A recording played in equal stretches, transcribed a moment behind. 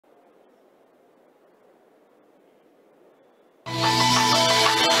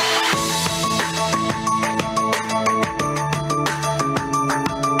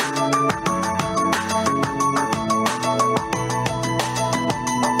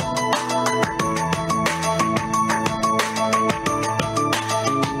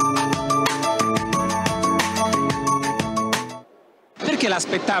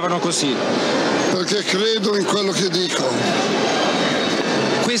l'aspettavano così? Perché credo in quello che dico.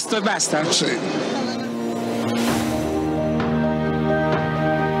 Questo e basta? Sì.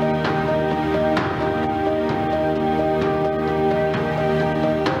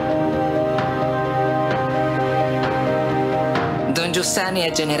 Don Giussani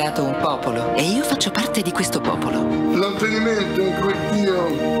ha generato un popolo e io faccio parte di questo popolo. L'avvenimento in cui Dio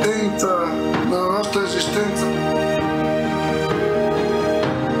entra nella nostra esistenza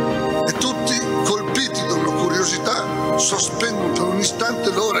e tutti, colpiti da una curiosità, sospendono per un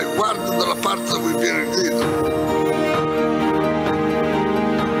istante l'ora e guardano dalla parte da cui viene il grido.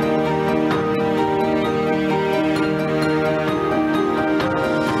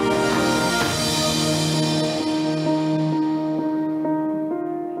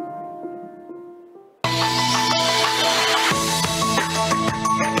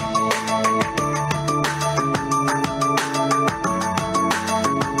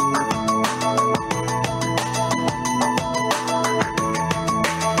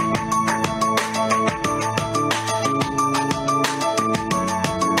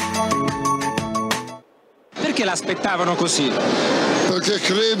 L'aspettavano così? Perché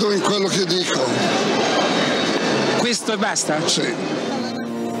credo in quello che dico. Questo e basta? Sì.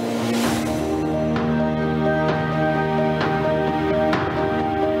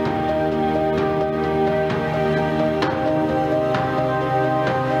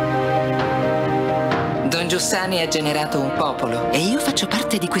 Don Giussani ha generato un popolo e io faccio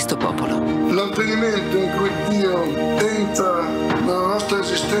parte di questo popolo. L'avvenimento in cui Dio entra nella nostra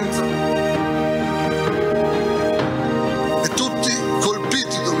esistenza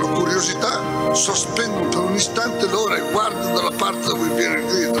sospendono per un istante l'ora e guardano dalla parte da cui viene il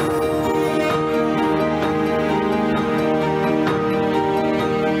grido.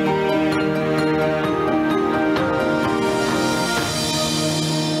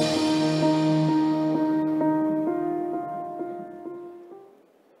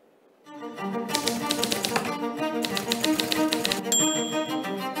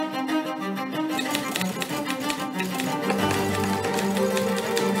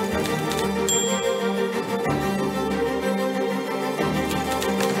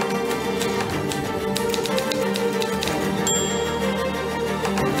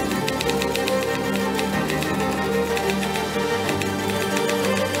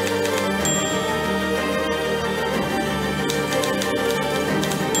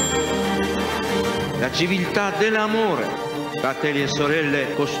 Civiltà dell'amore, fratelli e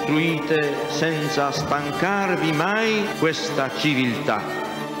sorelle, costruite senza stancarvi mai questa civiltà.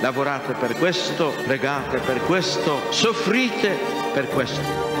 Lavorate per questo, pregate per questo, soffrite per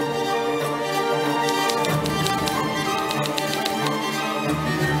questo.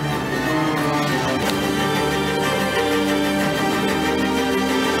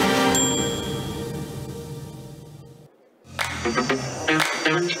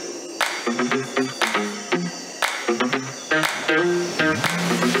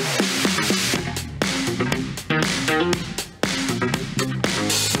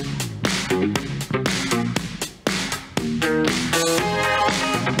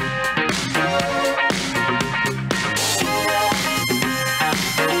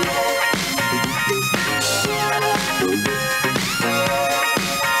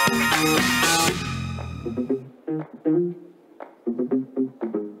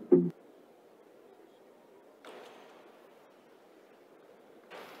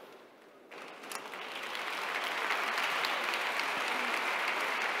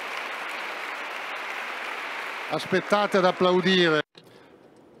 Aspettate ad applaudire.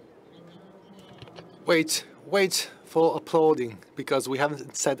 Wait for applauding, because we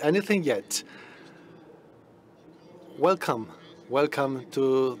haven't said anything yet. Welcome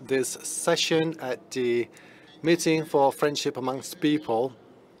to this session at the Meeting for Friendship Amongst People.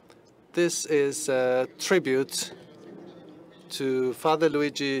 This is a tribute to Father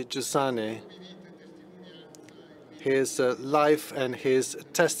Luigi Giussani. His life and his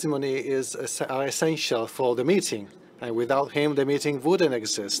testimony are essential for the meeting, and without him the meeting wouldn't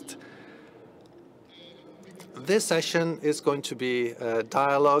exist. This session is going to be a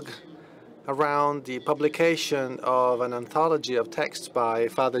dialogue around the publication of an anthology of texts by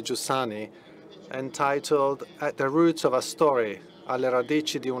Father Giussani entitled At the Roots of a Story, Alle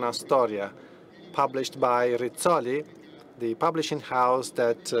radici di una storia, published by Rizzoli, the publishing house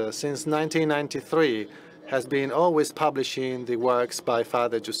that since 1993 has been always publishing the works by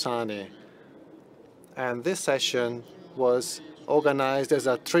Father Giussani. And this session was organized as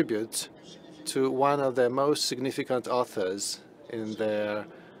a tribute to one of the most significant authors in their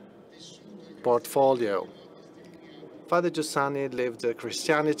portfolio. Father Giussani lived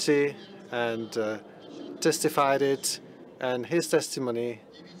Christianity and testified it, and his testimony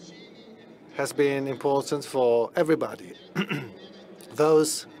has been important for everybody.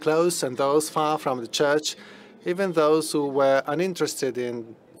 Those close and those far from the church, even those who were uninterested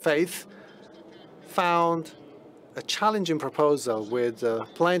in faith, found a challenging proposal with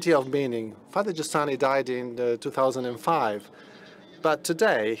plenty of meaning. Father Giussani died in 2005, but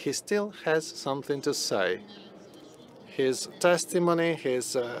today he still has something to say. His testimony,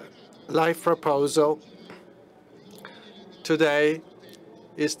 his life proposal today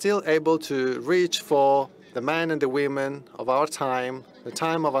is still able to reach for the men and the women of our time, the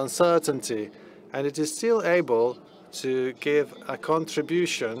time of uncertainty, and it is still able to give a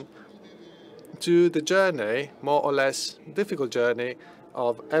contribution to the journey, more or less difficult journey,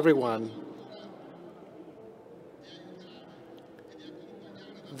 of everyone.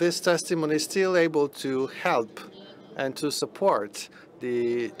 This testimony is still able to help and to support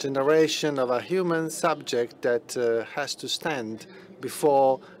the generation of a human subject that has to stand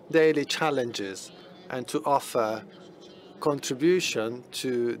before daily challenges and to offer contribution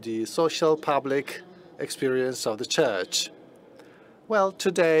to the social public experience of the Church. Well,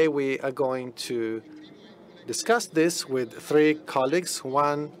 today we are going to discuss this with three colleagues.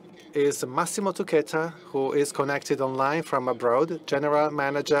 One is Massimo Turchetta, who is connected online from abroad, General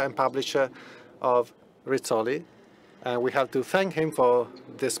Manager and Publisher of Rizzoli, and we have to thank him for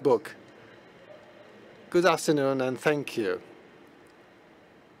this book. Good afternoon and thank you.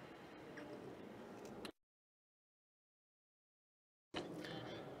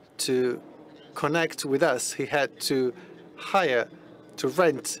 To connect with us, he had to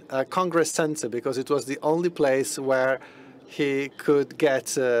rent a Congress Center because it was the only place where he could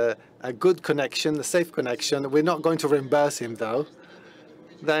get a good connection, a safe connection. We're not going to reimburse him, though.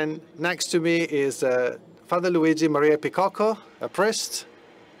 Then next to me is Father Luigi Maria Epicoco, a priest.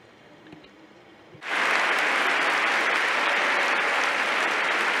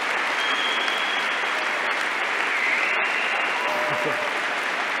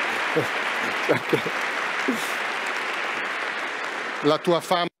 La tua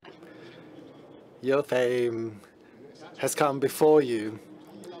fama. Your fame has come before you.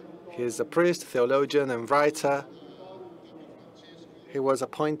 He is a priest, theologian, and writer. He was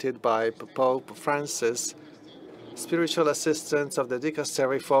appointed by Pope Francis, spiritual assistant of the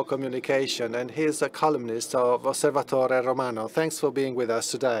Dicastery for communication, and he is a columnist of Osservatore Romano. Thanks for being with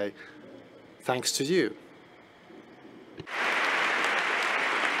us today. Thanks to you.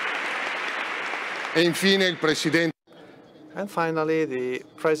 E infine il Presidente. And finally, the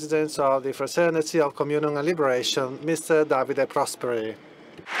President of the Fraternity of Communion and Liberation, Mr. Davide Prosperi.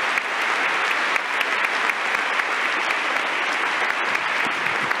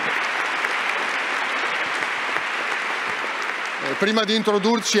 Prima di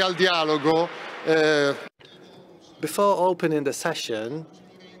introdurci al dialogo, Before opening the session,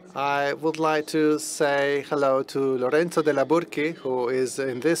 I would like to say hello to Lorenzo della Burchi, who is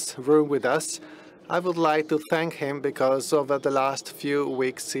in this room with us. I would like to thank him because over the last few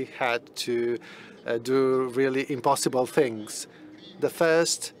weeks he had to do really impossible things. The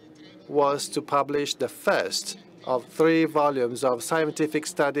first was to publish the first of 3 volumes of scientific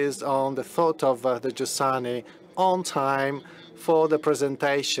studies on the thought of the Giussani on time for the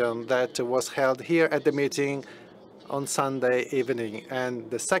presentation that was held here at the meeting on Sunday evening.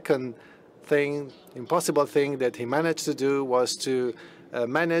 And the second thing, impossible thing that he managed to do was to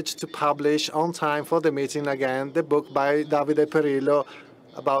manage to publish on time for the meeting again the book by Davide Perillo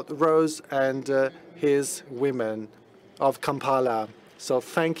about Rose and his women of Kampala. So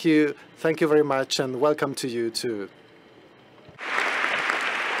thank you very much, and welcome to you too.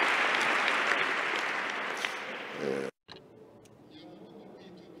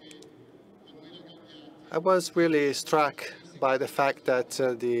 I was really struck by the fact that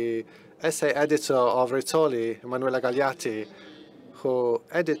the essay editor of Rizzoli, Emanuela Gagliati, who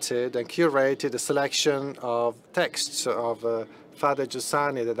edited and curated a selection of texts of Father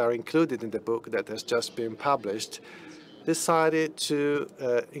Giussani that are included in the book that has just been published, decided to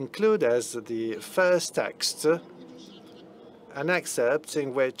include as the first text an excerpt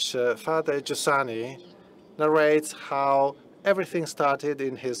in which Father Giussani narrates how everything started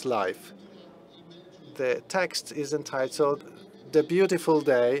in his life. The text is entitled "The Beautiful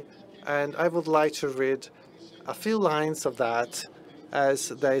Day," and I would like to read a few lines of that, as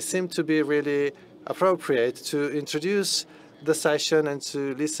they seem to be really appropriate to introduce the session and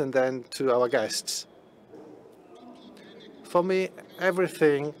to listen then to our guests. For me,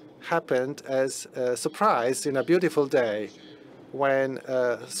 everything happened as a surprise in a beautiful day. when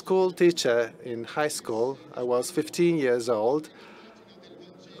a school teacher in high school, I was 15 years old,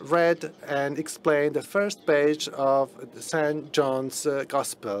 read and explained the first page of St. John's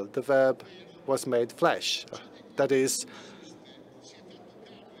Gospel. The verb was made flesh. That is,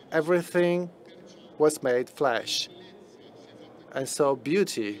 everything was made flesh. And so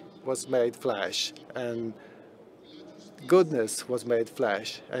beauty was made flesh, and goodness was made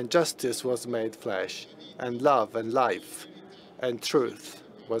flesh, and justice was made flesh, and love and life and truth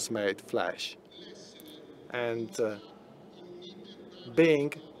was made flesh. And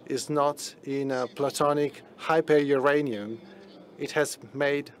being is not in a Platonic hyper-uranium. It has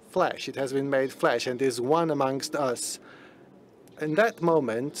made flesh. It has been made flesh and is one amongst us. In that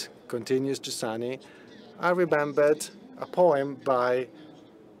moment, continues Giussani, I remembered a poem by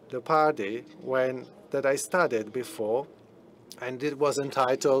Leopardi that I studied before, and it was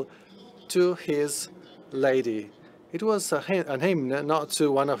entitled To His Lady. It was an hymn not to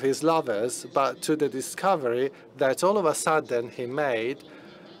one of his lovers, but to the discovery that all of a sudden he made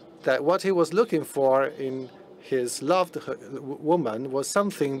that what he was looking for in his loved woman was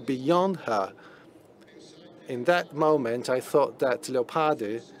something beyond her. In that moment, I thought that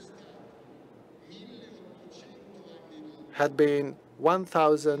Leopardi had been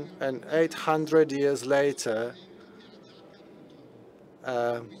 1,800 years later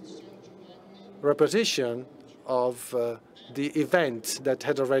repetition of the event that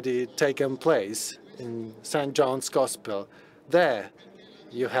had already taken place in St. John's Gospel. There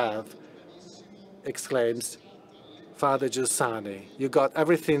you have, exclaims Father Giussani. You got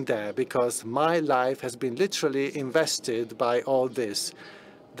everything there, because my life has been literally invested by all this.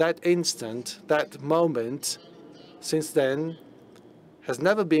 That instant, that moment, since then, has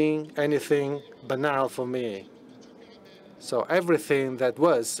never been anything banal for me. So everything that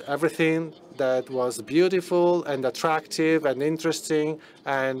was beautiful and attractive and interesting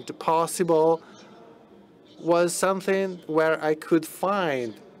and possible was something where I could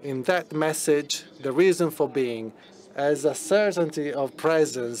find in that message the reason for being, as a certainty of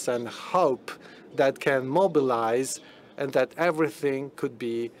presence and hope that can mobilize and that everything could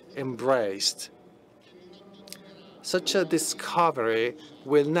be embraced. Such a discovery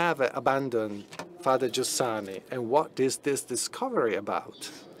will never abandon Father Giussani. And what is this discovery about?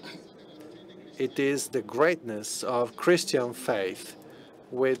 It is the greatness of Christian faith,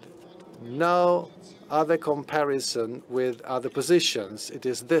 with no other comparison with other positions. It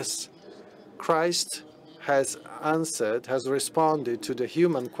is this: Christ has answered, has responded to the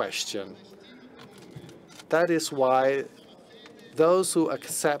human question. That is why those who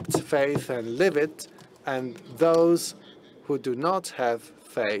accept faith and live it, and those who do not have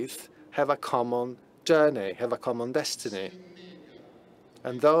faith, have a common journey, have a common destiny.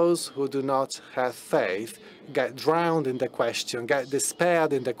 And those who do not have faith get drowned in the question, get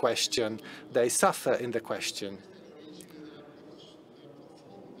despaired in the question, they suffer in the question.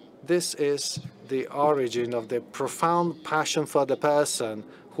 This is the origin of the profound passion for the person,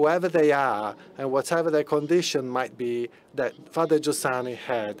 whoever they are and whatever their condition might be, that Father Giussani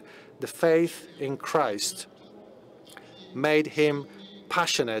had. The faith in Christ made him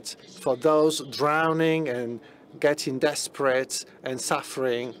passionate for those drowning and getting desperate and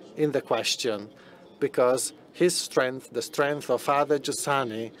suffering in the question, because his strength, the strength of Father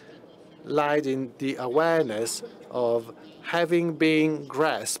Giussani, lied in the awareness of having been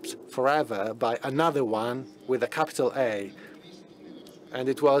grasped forever by another one with a capital A. And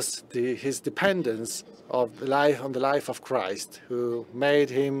it was his dependence on the life of Christ who made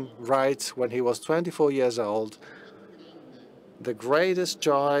him write when he was 24 years old, the greatest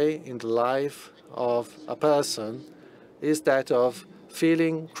joy in the life of a person is that of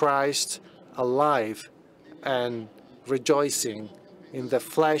feeling Christ alive and rejoicing in the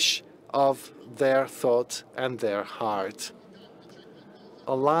flesh of their thought and their heart.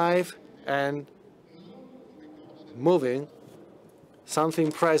 Alive and moving,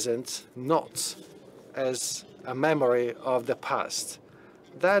 something present, not as a memory of the past.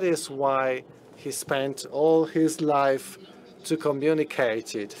 That is why he spent all his life to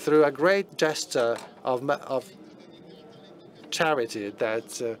communicate it through a great gesture of charity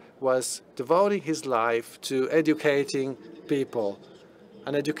that was devoting his life to educating people,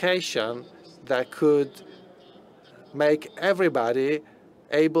 an education that could make everybody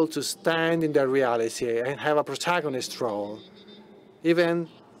able to stand in their reality and have a protagonist role. Even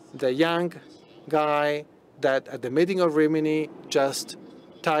the young guy that at the meeting of Rimini just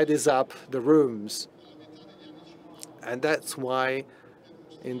tidies up the rooms. And that's why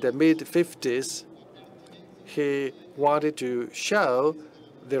in the mid-50s he wanted to show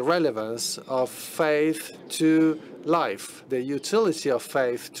the relevance of faith to life, the utility of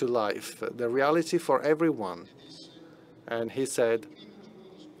faith to life, the reality for everyone. And he said,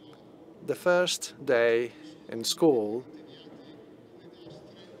 the first day in school,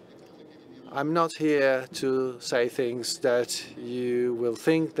 I'm not here to say things that you will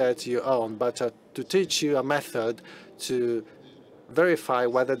think that you own, but to teach you a method to verify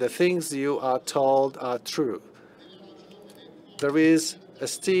whether the things you are told are true. There is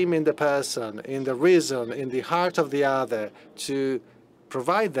esteem in the person, in the reason, in the heart of the other, to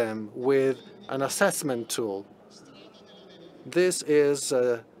provide them with an assessment tool. This is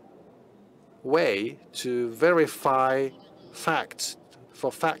a way to verify facts,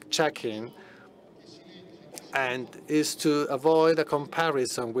 for fact-checking, and is to avoid a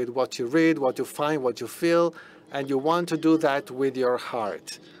comparison with what you read, what you find, what you feel, and you want to do that with your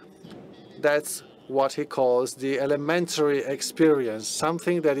heart. That's what he calls the elementary experience,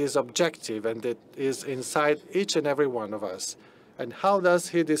 something that is objective and that is inside each and every one of us. And how does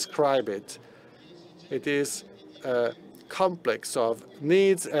he describe it? It is a complex of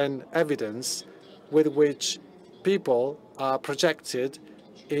needs and evidence with which people are projected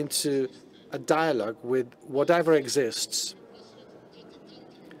into a dialogue with whatever exists.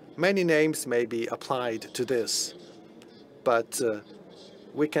 Many names may be applied to this, but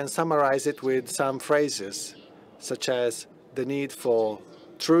we can summarize it with some phrases, such as the need for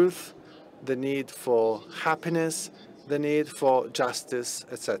truth, the need for happiness, the need for justice,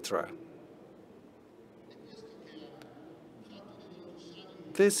 etc.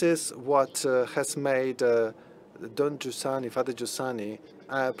 This is what has made Don Giussani, Father Giussani,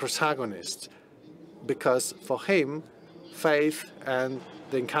 a protagonist, because for him, faith and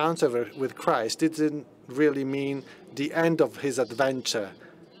the encounter with Christ didn't really mean the end of his adventure.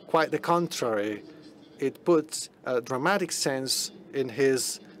 Quite the contrary, it puts a dramatic sense in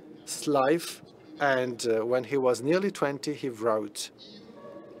his life, and when he was nearly 20, he wrote,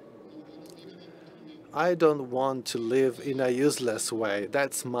 "I don't want to live in a useless way.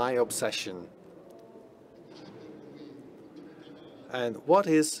 That's my obsession." And what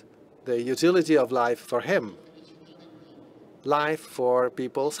is the utility of life for him? Life for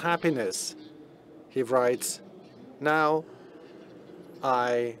people's happiness. He writes, "Now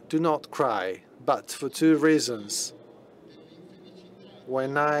I do not cry, but for two reasons.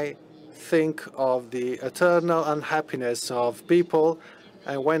 When I think of the eternal unhappiness of people,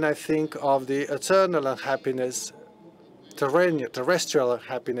 and when I think of the eternal unhappiness, terrestrial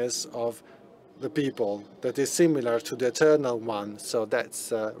happiness of the people that is similar to the eternal one." So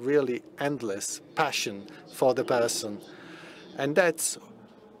that's really endless passion for the person. And that's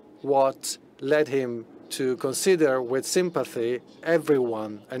what led him to consider with sympathy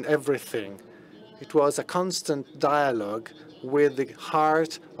everyone and everything. It was a constant dialogue with the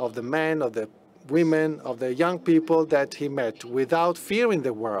heart of the men, of the women, of the young people that he met, without fearing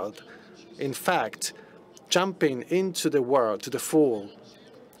the world. In fact, jumping into the world to the full,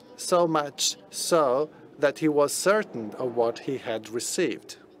 so much so that he was certain of what he had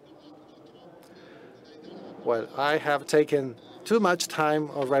received. Well, I have taken too much time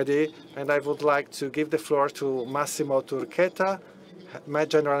already, and I would like to give the floor to Massimo Turchetta,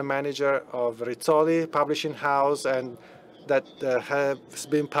 General Manager of Rizzoli Publishing House, and that has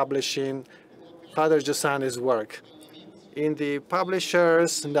been publishing Father Giussani's work. In the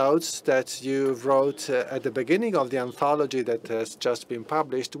publisher's notes that you wrote at the beginning of the anthology that has just been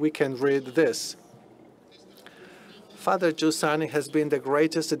published, we can read this. Father Giussani has been the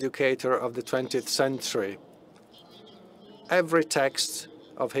greatest educator of the 20th century. Every text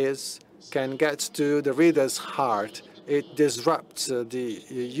of his can get to the reader's heart. It disrupts the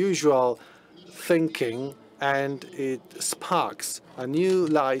usual thinking, and it sparks a new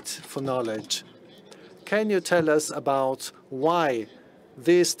light for knowledge. Can you tell us about why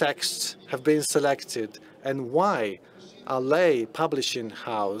these texts have been selected and why Alle Publishing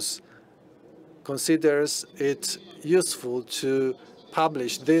House considers it useful to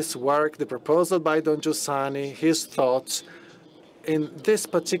publish this work, the proposal by Don Giussani, his thoughts, in this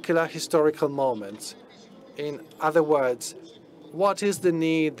particular historical moment? In other words, what is the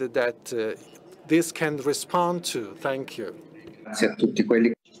need that this can respond to? Thank you.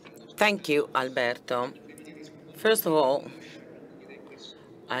 Thank you, Alberto. First of all,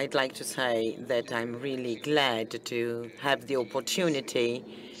 I'd like to say that I'm really glad to have the opportunity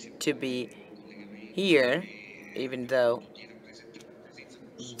to be here, even though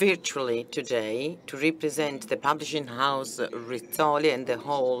virtually today, to represent the publishing house Rizzoli and the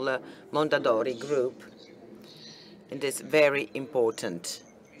whole Mondadori group in this very important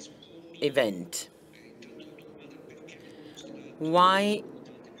event. Why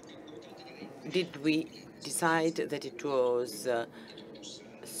did we decide that it was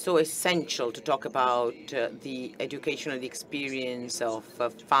so essential to talk about the educational experience of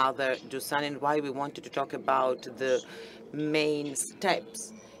Father Giussani, and why we wanted to talk about the main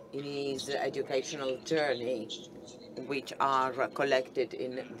steps in his educational journey, which are collected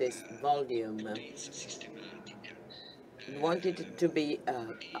in this volume. We wanted it to be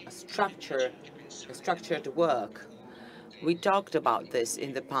a structured work. We talked about this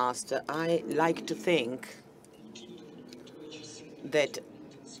in the past. I like to think that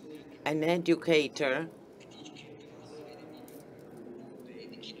an educator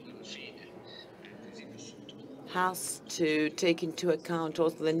has to take into account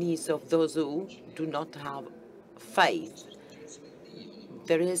also the needs of those who do not have faith.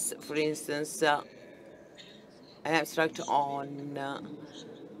 There is, for instance, an abstract on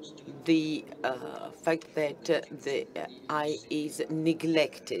the fact that the eye is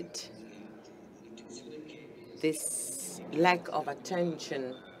neglected. This lack of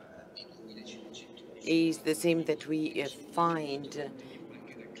attention is the same that we find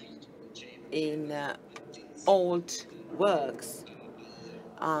in old works,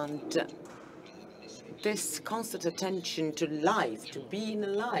 and this constant attention to life, to being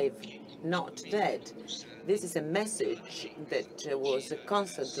alive, not dead. This is a message that was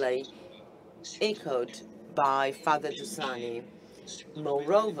constantly echoed by Father Giussani.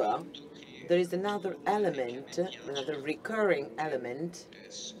 Moreover, there is another element, another recurring element,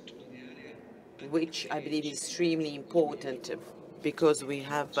 which I believe is extremely important, because we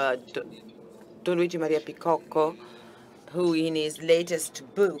have Don Luigi Maria Epicoco, who in his latest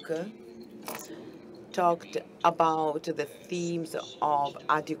book talked about the themes of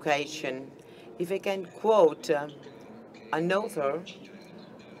education. If I can quote an author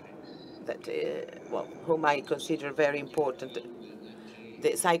that, well, whom I consider very important,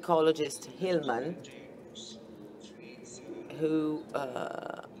 the psychologist Hillman, who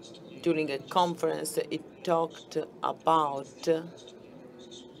during a conference it talked about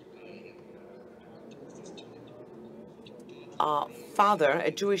a father,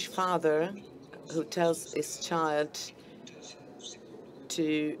 a Jewish father, who tells his child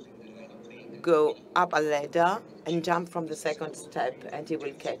to go up a ladder and jump from the second step, and he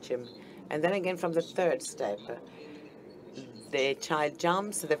will catch him. And then again from the third step. The child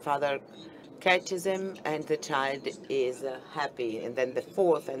jumps, the father catches him, and the child is happy. And then the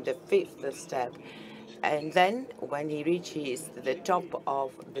fourth and the fifth step. And then when he reaches the top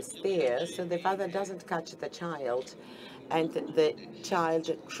of the stairs, the father doesn't catch the child, and the child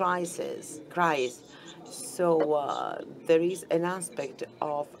cries. So there is an aspect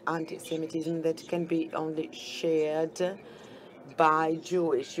of anti-Semitism that can be only shared by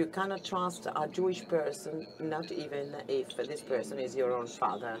Jewish. You cannot trust a Jewish person, not even if this person is your own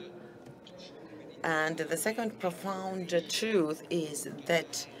father. And the second profound truth is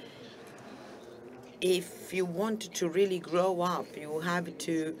that if you want to really grow up, you have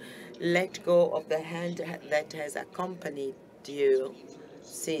to let go of the hand that has accompanied you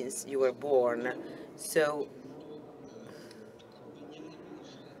since you were born. So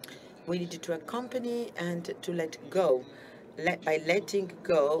we need to accompany and to let go. By letting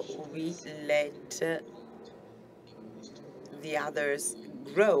go, we let the others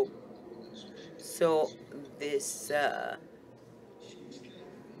grow. So this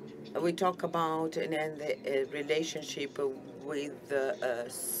we talk about and then the relationship with the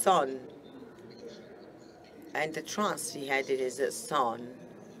son and the trust he had in his son.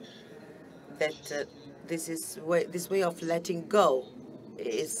 That this way of letting go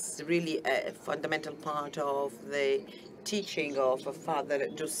is really a fundamental part of the teaching of Father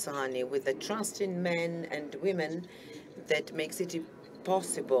Giussani, with the trust in men and women that makes it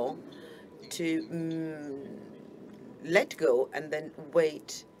possible to let go and then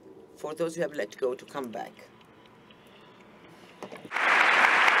wait for those who have let go to come back.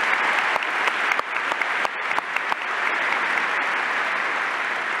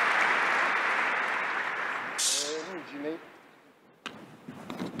 Luigi,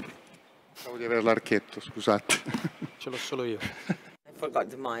 Stavo di avere l'archetto, scusate. Ce l'ho solo io. I forgot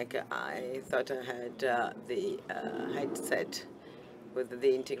the mic. I thought I had the headset with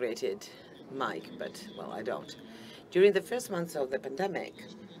the integrated mic, but, well, I don't. During the first months of the pandemic,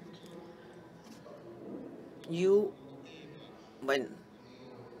 when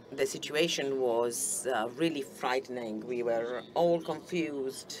the situation was really frightening, we were all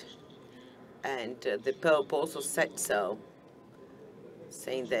confused, and the Pope also said so,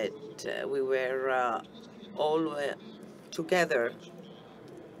 saying that we were all together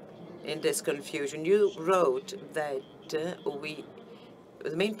in this confusion. You wrote that we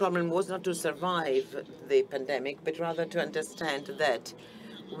the main problem was not to survive the pandemic, but rather to understand that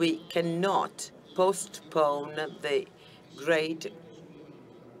we cannot postpone the great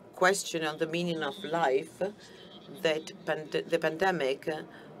question on the meaning of life that the pandemic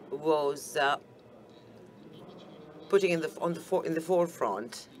was putting in the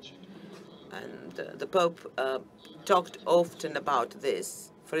forefront. And the Pope talked often about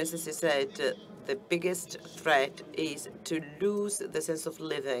this. For instance, he said the biggest threat is to lose the sense of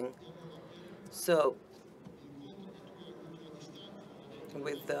living. So,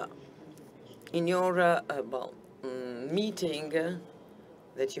 with in your meeting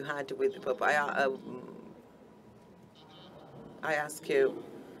that you had with the Pope, I ask you,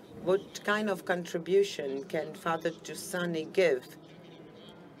 what kind of contribution can Father Giussani give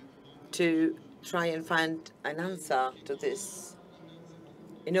to try and find an answer to this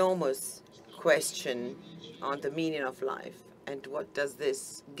enormous question on the meaning of life? And what does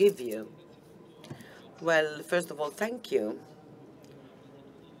this give you? Well, first of all, thank you.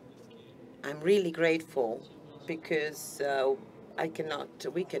 I'm really grateful because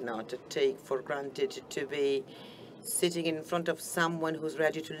we cannot take for granted to be sitting in front of someone who's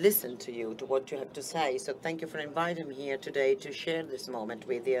ready to listen to you, to what you have to say. So thank you for inviting me here today to share this moment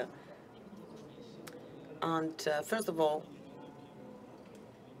with you. And first of all,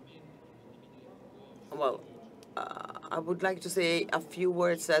 well, I would like to say a few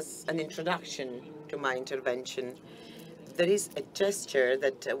words as an introduction to my intervention. There is a gesture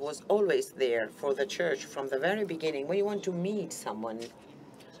that was always there for the Church from the very beginning. When you want to meet someone,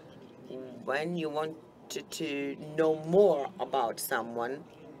 when you want to know more about someone,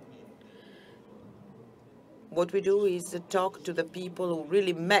 what we do is talk to the people who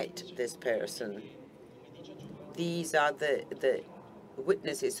really met this person. These are the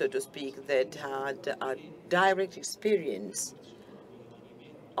witnesses, so to speak, that had a direct experience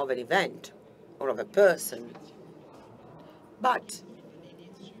of an event or of a person. But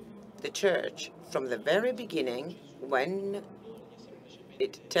the Church, from the very beginning, when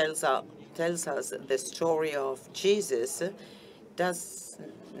it tells us the story of Jesus, does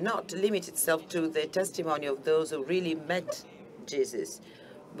not limit itself to the testimony of those who really met Jesus.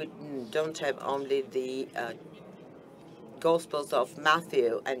 We don't have only the Gospels of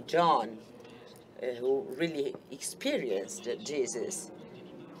Matthew and John who really experienced Jesus,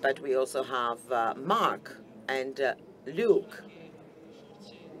 but we also have Mark and Luke,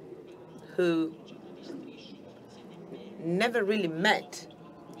 who never really met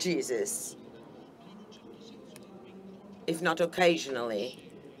Jesus, if not occasionally,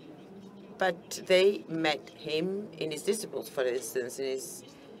 but they met him in his disciples, for instance, in his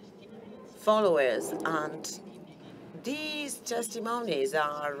followers. And these testimonies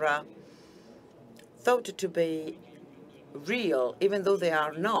are thought to be real, even though they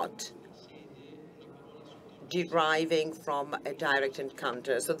are not deriving from a direct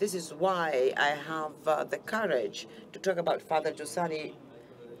encounter. So this is why I have the courage to talk about Father Giussani.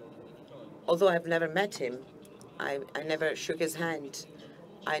 Although I've never met him, I never shook his hand,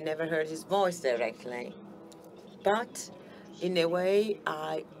 I never heard his voice directly. But in a way,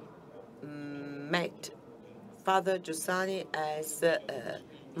 I met Father Giussani as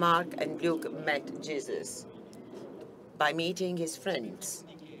Mark and Luke met Jesus, by meeting his friends,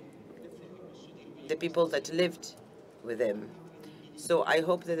 the people that lived with him. So I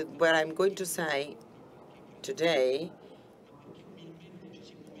hope that what I'm going to say today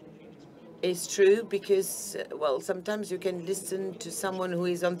is true, because, well, sometimes you can listen to someone who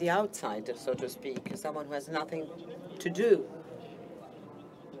is on the outside, so to speak, someone who has nothing to do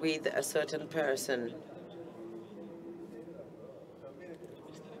with a certain person.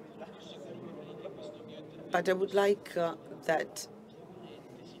 But I would like that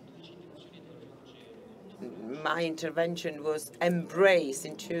my intervention was embraced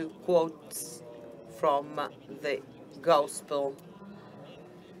in two quotes from the Gospel.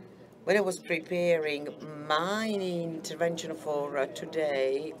 When I was preparing my intervention for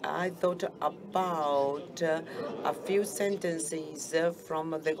today, I thought about a few sentences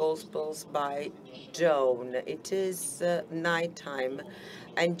from the Gospels by John. It is nighttime,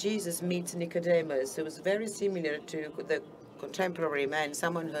 and Jesus meets Nicodemus, who was very similar to the contemporary man,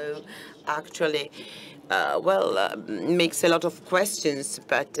 someone who actually, makes a lot of questions,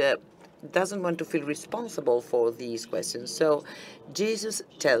 but doesn't want to feel responsible for these questions. So Jesus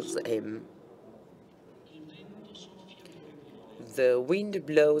tells him, the wind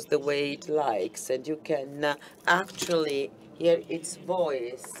blows the way it likes, and you can actually hear its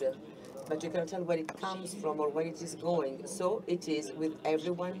voice, but you cannot tell where it comes from or where it is going. So it is with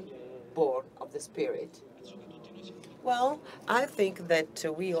everyone born of the Spirit. Well, I think that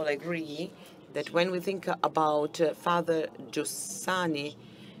we all agree that when we think about Father Giussani,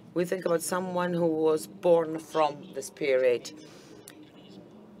 we think about someone who was born from the Spirit,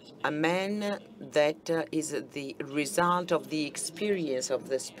 a man that is the result of the experience of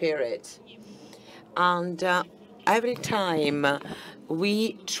the Spirit. And every time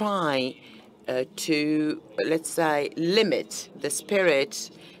we try to, let's say, limit the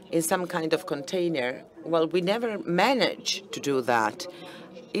Spirit in some kind of container, well, we never manage to do that.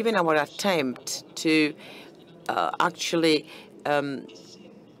 Even our attempt to actually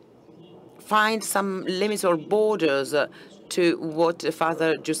find some limits or borders to what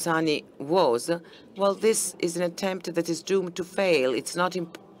Father Giussani was, well, this is an attempt that is doomed to fail. It's not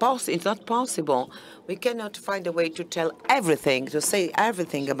possible. We cannot find a way to tell everything, to say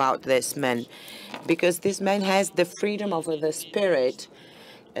everything about this man, because this man has the freedom of the Spirit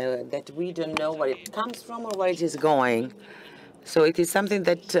that we don't know where it comes from or where it is going. So it is something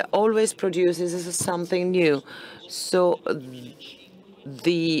that always produces something new. So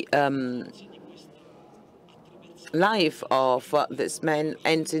the life of this man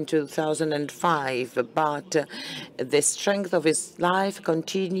ends in 2005, but the strength of his life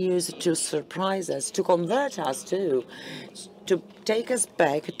continues to surprise us, to convert us too, to take us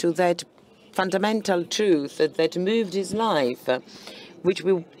back to that fundamental truth that moved his life, which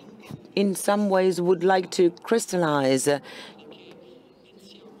we in some ways would like to crystallize,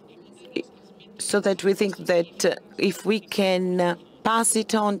 so that we think that if we can pass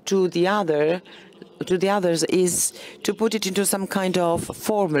it on to the others is to put it into some kind of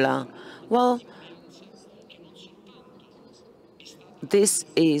formula. Well, this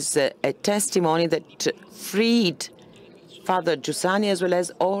is a testimony that freed Father Giussani as well as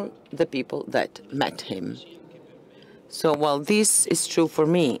all the people that met him. So, well, this is true for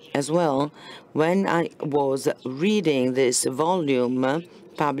me as well. When I was reading this volume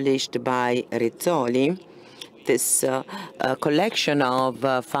published by Rizzoli, this collection of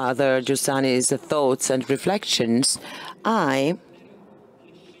Father Giussani's thoughts and reflections, I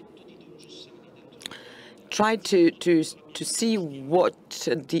tried to see what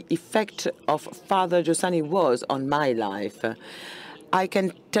the effect of Father Giussani was on my life. I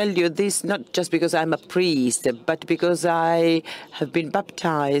can tell you this not just because I'm a priest, but because I have been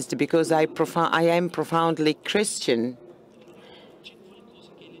baptized, because I am profoundly Christian.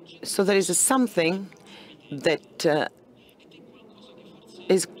 So there is something that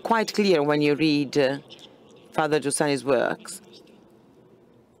is quite clear when you read Father Giussani's works.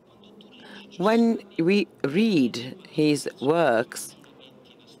 When we read his works,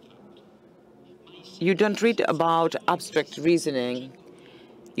 you don't read about abstract reasoning.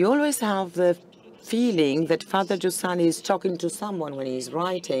 You always have the feeling that Father Giussani is talking to someone when he's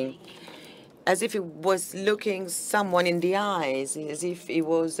writing, as if he was looking someone in the eyes, as if he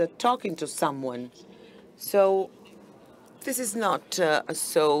was talking to someone. So this is not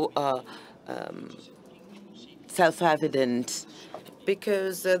so self-evident,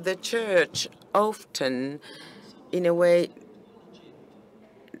 because the Church often, in a way,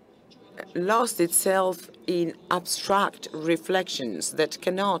 lost itself in abstract reflections that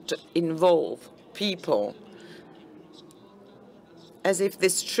cannot involve people, as if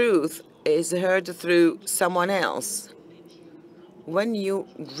this truth is heard through someone else. When you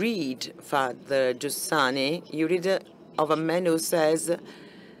read Father Giussani, you read of a man who says,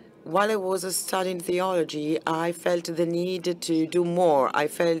 while I was studying theology, I felt the need to do more. I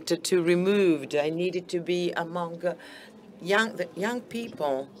felt too removed. I needed to be among the young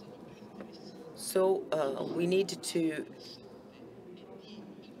people. So we need to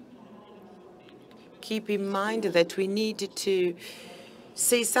keep in mind that we need to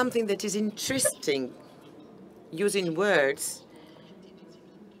say something that is interesting, using words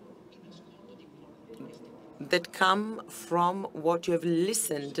that come from what you have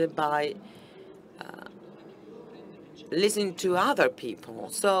listened by listening to other people.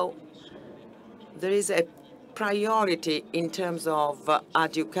 So there is a priority in terms of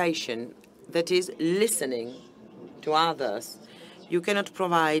education, that is listening to others. You cannot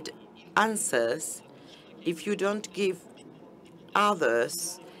provide answers if you don't give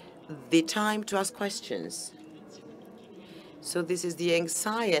others the time to ask questions. So this is the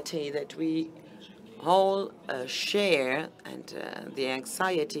anxiety that we all share, and the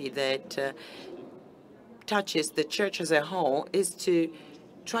anxiety that touches the Church as a whole is to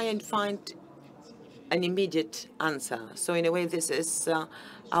try and find an immediate answer. So in a way, this is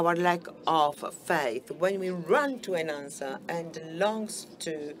our lack of faith. When we run to an answer and longs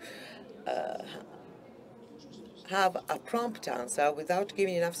to have a prompt answer without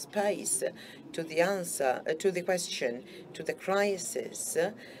giving enough space to the answer, to the question, to the crisis,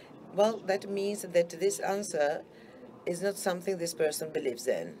 well, that means that this answer is not something this person believes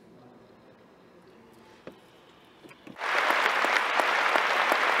in.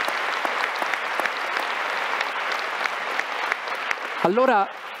 Allora,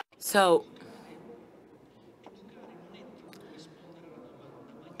 So,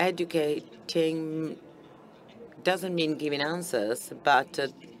 educating doesn't mean giving answers,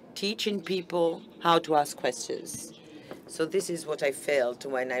 but teaching people how to ask questions. So this is what I felt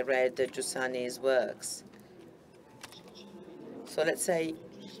when I read Giussani's works. So let's say,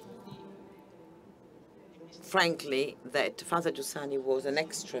 frankly, that Father Giussani was an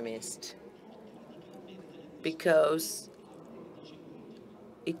extremist because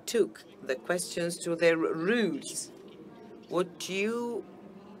it took the questions to their roots. What you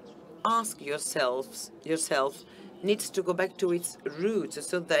ask yourself needs to go back to its roots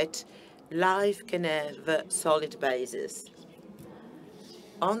so that life can have a solid basis.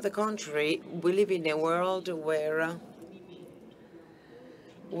 On the contrary, we live in a world where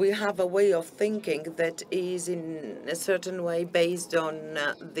we have a way of thinking that is in a certain way based on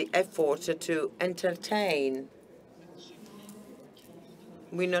the effort to entertain.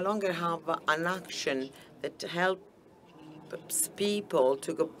 We no longer have an action that helps people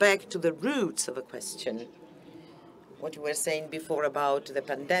to go back to the roots of a question. What you were saying before about the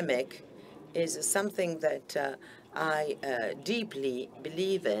pandemic is something that I deeply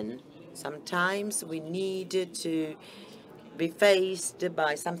believe in. Sometimes we need to be faced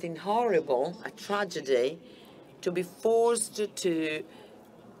by something horrible, a tragedy, to be forced to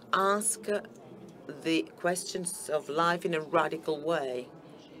ask the questions of life in a radical way.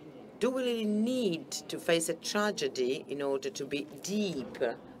 Do we really need to face a tragedy in order to be deep,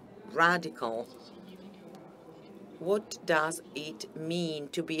 radical? What does it mean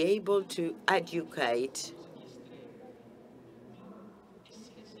to be able to educate?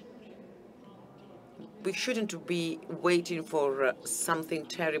 We shouldn't be waiting for something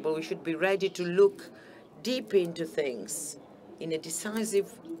terrible. We should be ready to look deep into things in a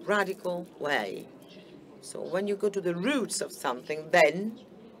decisive, radical way. So when you go to the roots of something, then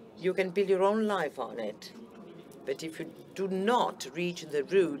you can build your own life on it. But if you do not reach the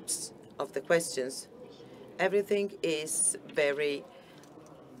roots of the questions, everything is very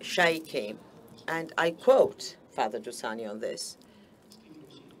shaky. And I quote Father Giussani on this.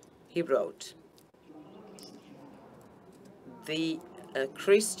 He wrote, "The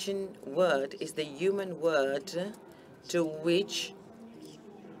Christian word is the human word to which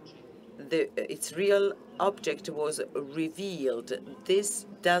its real object was revealed. This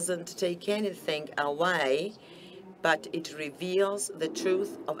doesn't take anything away, but it reveals the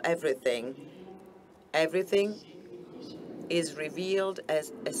truth of everything. Everything is revealed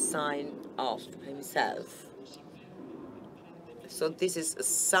as a sign of himself." So this is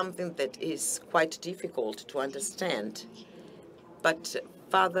something that is quite difficult to understand. But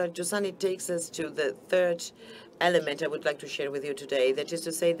Father Giussani takes us to the third element I would like to share with you today, that is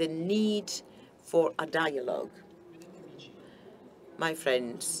to say the need for a dialogue. My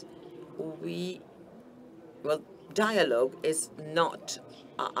friends, dialogue is not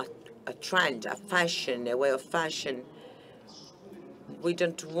a trend, a fashion, a way of fashion. We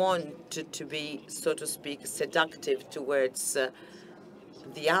don't want to be, so to speak, seductive towards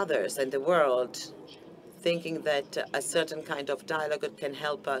the others and the world, thinking that a certain kind of dialogue can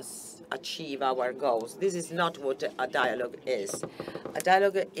help us achieve our goals. This is not what a dialogue is. A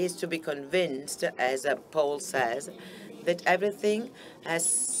dialogue is to be convinced, as Paul says, that everything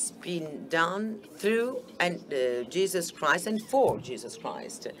has been done through Jesus Christ and for Jesus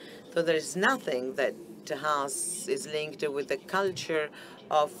Christ. So there is nothing that is linked with the culture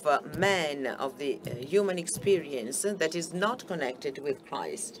of man, of the human experience, that is not connected with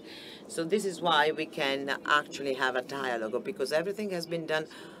Christ. So this is why we can actually have a dialogue, because everything has been done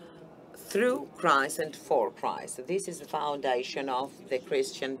through Christ and for Christ. This is the foundation of the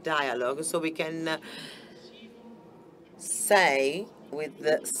Christian dialogue. So we can say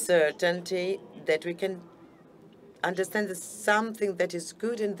with certainty that we can understand that something that is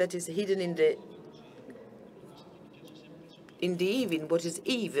good and that is hidden in the evil, what is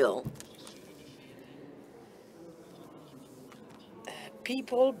evil.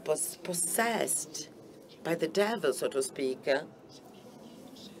 People possessed by the devil, so to speak,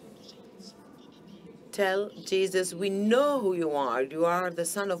 tell Jesus, "We know who you are the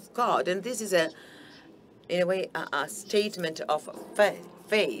Son of God." And this is in a way, a statement of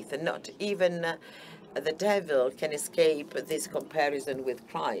faith, and not even the devil can escape this comparison with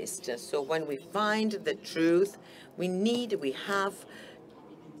Christ. So when we find the truth, we have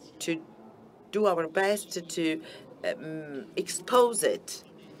to do our best to expose it.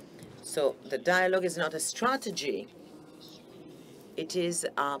 So the dialogue is not a strategy. It is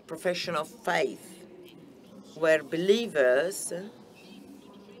a profession of faith where believers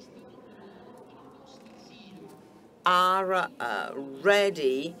are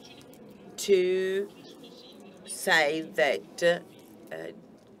ready to say that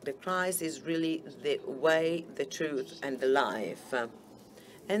the Christ is really the way, the truth, and the life.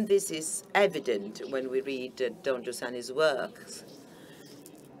 And this is evident when we read Don Giussani's works.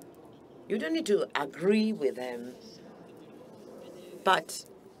 You don't need to agree with him, but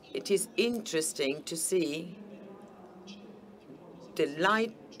it is interesting to see the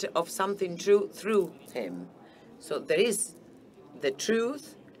light of something true through him. So there is the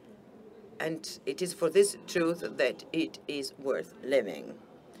truth, and it is for this truth that it is worth living.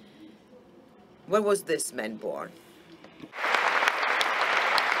 Where was this man born?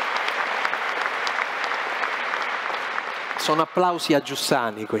 Sono applausi a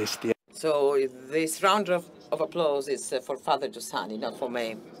Giussani questi. So this round of applause is for Father Giussani, not for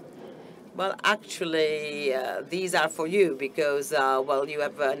me. Well, actually, these are for you because, well, you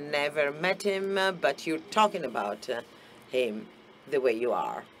have never met him, but you're talking about him the way you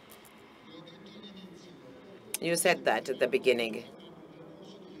are. You said that at the beginning.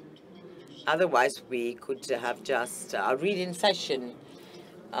 Otherwise, we could have just a reading session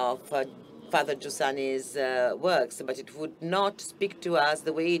of Father Giussani's works, but it would not speak to us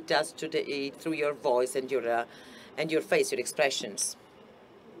the way it does today through your voice and your face, your expressions.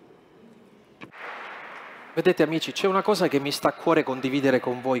 Vedete amici, c'è una cosa che mi sta a cuore condividere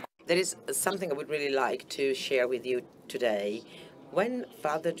con voi. There is something I would really like to share with you today. When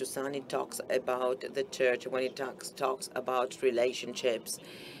Father Giussani talks about the church, when he talks about relationships,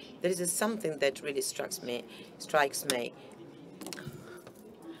 there is something that really strikes me.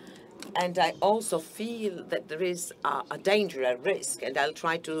 And I also feel that there is a danger, a risk, and I'll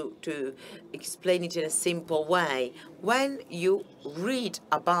try to explain it in a simple way. When you read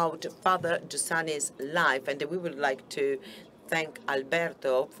about Father Giussani's life, and we would like to thank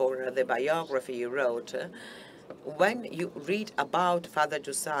Alberto for the biography he wrote, when you read about Father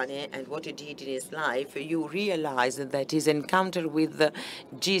Giussani and what he did in his life, you realize that his encounter with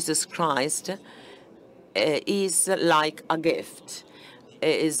Jesus Christ is like a gift.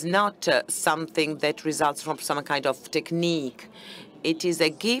 Is not something that results from some kind of technique. It is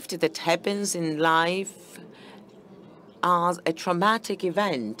a gift that happens in life as a traumatic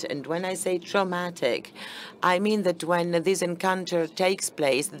event. And when I say traumatic, I mean that when this encounter takes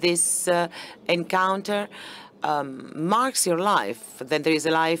place, this encounter marks your life. Then there is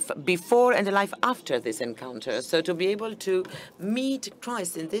a life before and a life after this encounter. So to be able to meet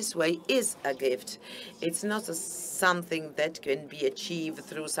Christ in this way is a gift. It's not something that can be achieved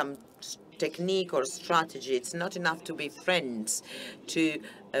through some technique or strategy. It's not enough to be friends, to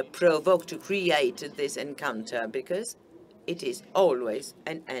provoke, to create this encounter, because it is always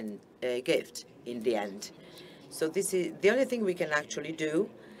a gift in the end. So this is the only thing we can actually do,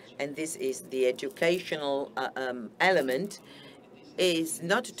 and this is the educational element, is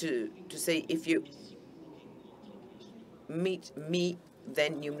not to say if you meet me,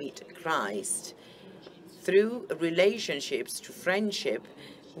 then you meet Christ. Through relationships, to friendship,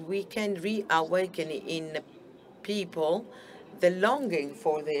 we can reawaken in people the longing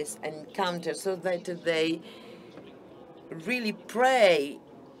for this encounter, so that they really pray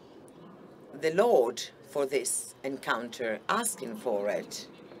the Lord for this encounter, asking for it.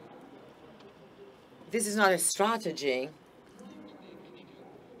 This is not a strategy.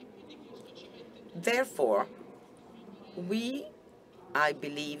 Therefore, we, I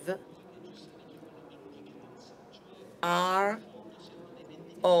believe, are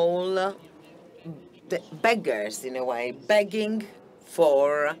all the beggars, in a way, begging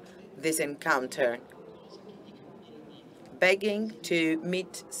for this encounter, begging to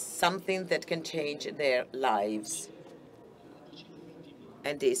meet something that can change their lives.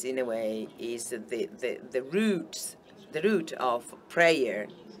 And this, in a way, is the root of prayer.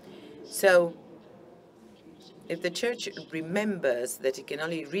 So if the Church remembers that it can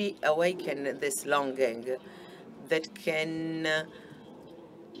only reawaken this longing, that can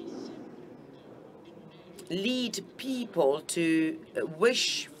lead people to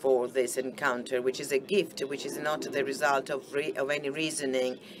wish for this encounter, which is a gift, which is not the result of any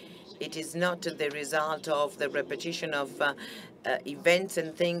reasoning. It is not the result of the repetition of events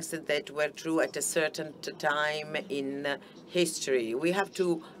and things that were true at a certain time in history. We have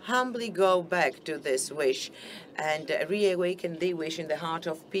to humbly go back to this wish and reawaken the wish in the heart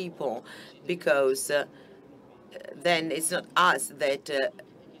of people, because then it's not us that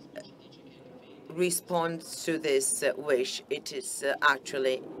responds to this wish. It is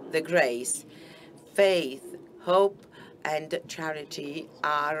actually the grace. Faith, hope, and charity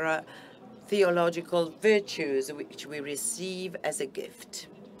are theological virtues which we receive as a gift.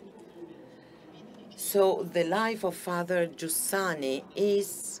 So the life of Father Giussani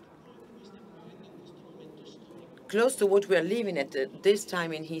is close to what we are living at this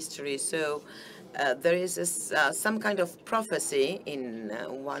time in history. So there is some kind of prophecy in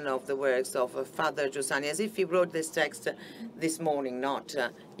one of the works of Father Giussani, as if he wrote this text this morning, not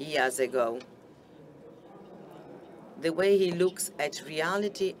years ago. The way he looks at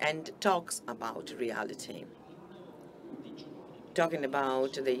reality and talks about reality. Talking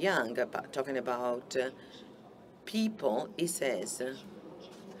about the young, talking about people, he says,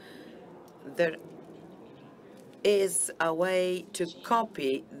 there is a way to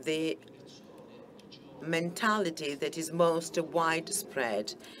copy the mentality that is most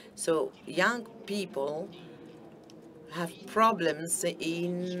widespread. So young people have problems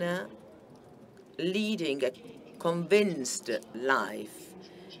in leading a convinced life,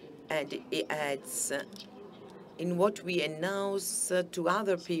 and it adds in what we announce to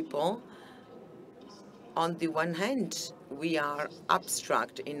other people. On the one hand, we are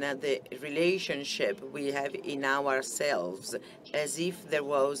abstract in the relationship we have in ourselves, as if there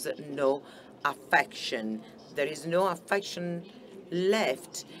was no affection. There is no affection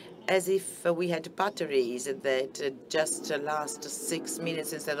left, as if we had batteries that just last 6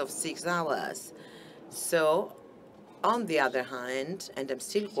 minutes instead of 6 hours. So, on the other hand, and I'm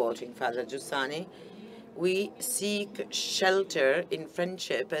still quoting Father Giussani, we seek shelter in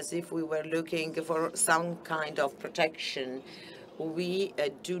friendship as if we were looking for some kind of protection. We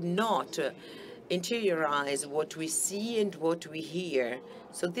do not interiorize what we see and what we hear.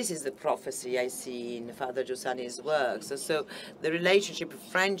 So this is the prophecy I see in Father Giussani's works. So the relationship,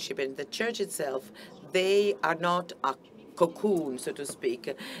 friendship, and the church itself, they are not a cocoon, so to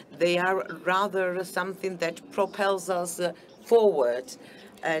speak. They are rather something that propels us forward.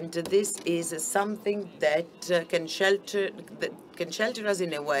 And this is something that can shelter us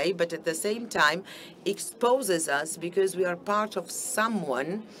in a way, but at the same time exposes us, because we are part of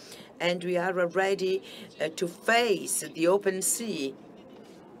someone, and we are ready to face the open sea.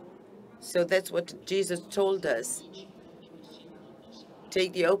 So that's what Jesus told us.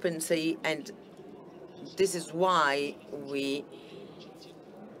 Take the open sea, and this is why we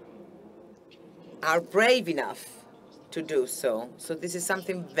are brave enough to do so. So this is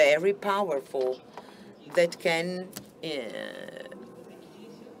something very powerful that can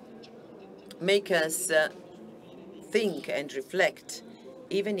make us think and reflect,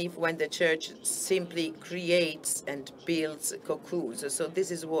 even if when the church simply creates and builds cocoons. So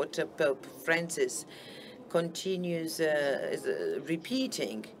this is what Pope Francis continues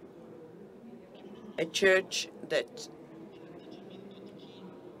repeating. A church that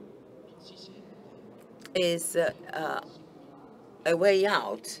is a way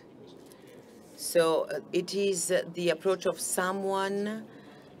out. So it is the approach of someone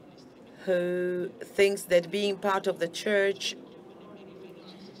who thinks that being part of the church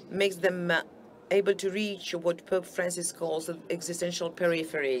makes them able to reach what Pope Francis calls existential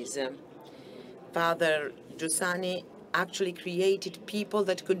peripheries. Father Giussani actually created people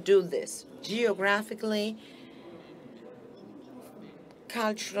that could do this geographically,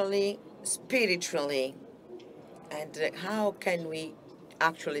 culturally, spiritually. And how can we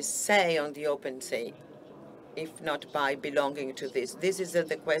actually say on the open sea, if not by belonging to this? This is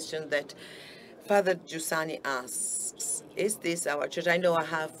the question that Father Giussani asks. Is this our church? I know I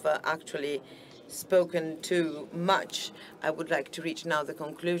have actually spoken too much. I would like to reach now the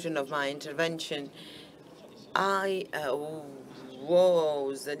conclusion of my intervention. I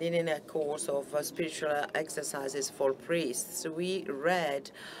was in a course of spiritual exercises for priests. We read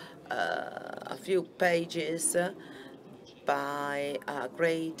a few pages by a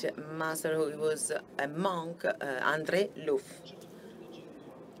great master who was a monk, André Louf,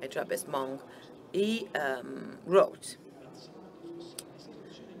 a Trappist monk. He wrote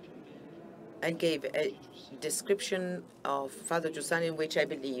and gave a description of Father Giussani, which I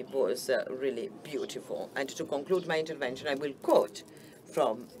believe was really beautiful. And to conclude my intervention, I will quote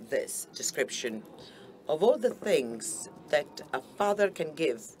from this description. Of all the things that a father can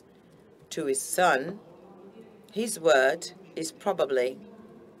give to his son, his word is probably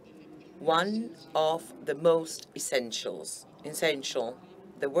one of the most essential.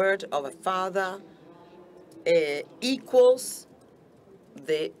 The word of a father equals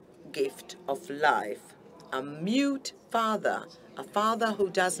the gift of life. A mute father, a father who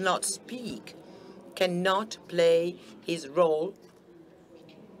does not speak, cannot play his role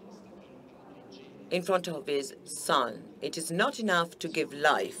in front of his son. It is not enough to give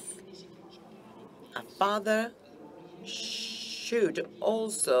life. A father should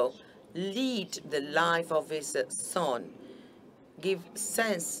also lead the life of his son, give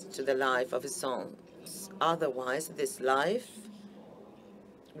sense to the life of his son. Otherwise, this life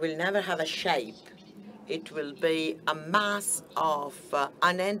will never have a shape. It will be a mass of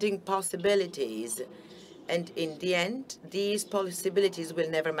unending possibilities. And in the end, these possibilities will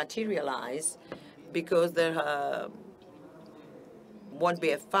never materialize because there won't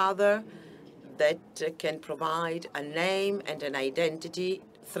be a father that can provide a name and an identity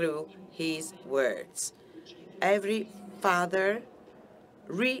through his words. Every father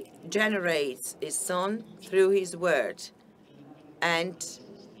regenerates his son through his word and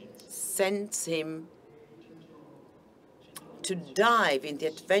sends him to dive in the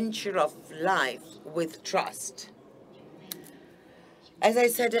adventure of life with trust. As I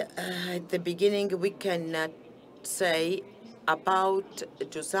said at the beginning, we cannot say about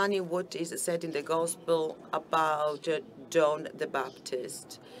Giussani what is said in the Gospel about John the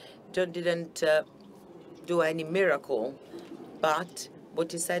Baptist. John didn't do any miracle, but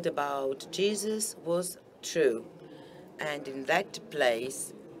what he said about Jesus was true. And in that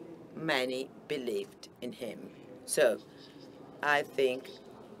place, many believed in him. So I think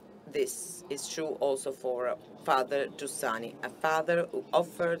this is true also for Father Giussani, a father who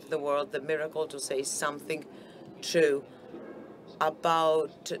offered the world the miracle to say something true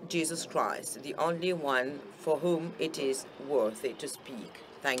about Jesus Christ, the only one for whom it is worthy to speak.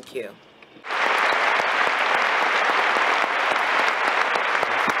 Thank you.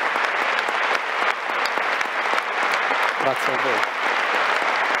 Grazie a voi.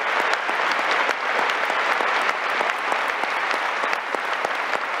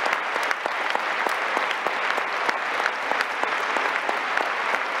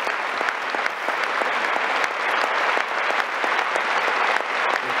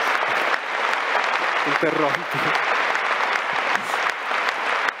 Interrompi.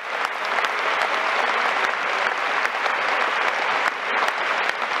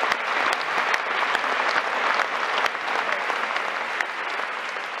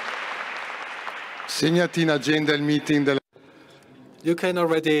 Segnati in agenda il meeting della... You can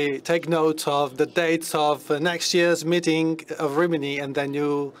already take note of the dates of next year's meeting of Rimini, and then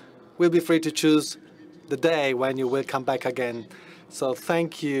you will be free to choose the day when you will come back again. So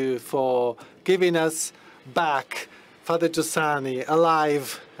thank you for giving us back Father Giussani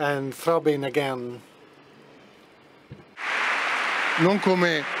alive and throbbing again. Non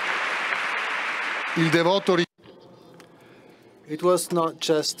come il devoto... It was not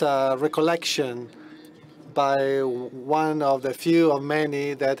just a recollection by one of the few of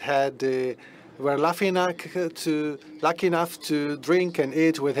many that were lucky enough to drink and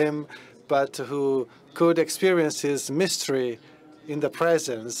eat with him, but who could experience his mystery in the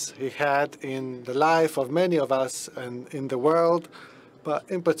presence he had in the life of many of us and in the world. But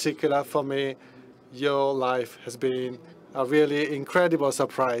in particular, for me, your life has been a really incredible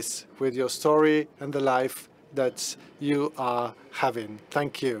surprise with your story and the life that you are having.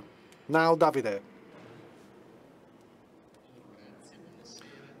 Thank you. Now, Davide.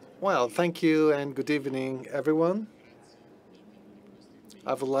 Well, thank you and good evening, everyone.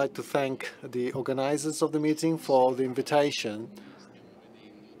 I would like to thank the organizers of the meeting for the invitation.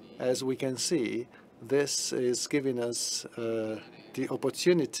 As we can see, this is giving us the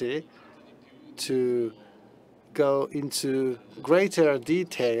opportunity to go into greater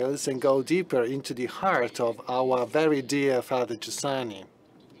details and go deeper into the heart of our very dear Father Giussani.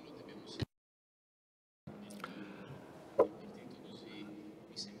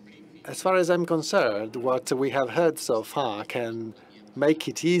 As far as I'm concerned, what we have heard so far can make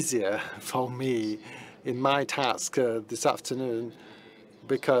it easier for me in my task this afternoon,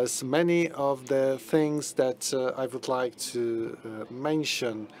 because many of the things that I would like to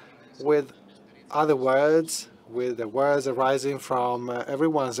mention with other words, with the words arising from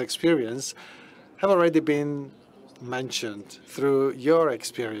everyone's experience, have already been mentioned through your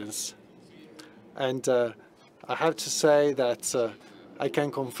experience. And I have to say that I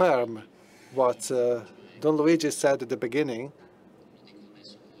can confirm what Don Luigi said at the beginning,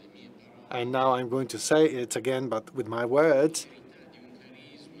 and now I'm going to say it again, but with my words.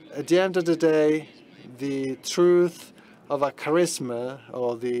 At the end of the day, the truth of a charisma,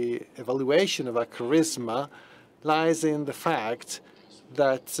 or the evaluation of a charisma, lies in the fact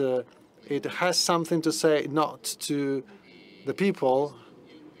that it has something to say not to the people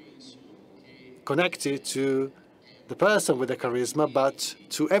connected to the person with the charisma, but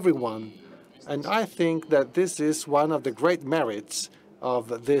to everyone. And I think that this is one of the great merits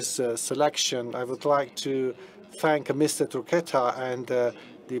of this selection. I would like to thank Mr. Turchetta and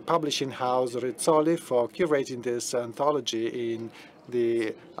the publishing house Rizzoli for curating this anthology in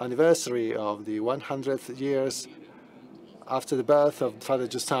the anniversary of the 100th years after the birth of Father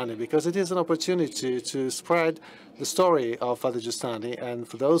Giussani, because it is an opportunity to spread the story of Father Giussani. And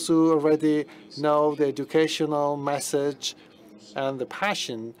for those who already know the educational message and the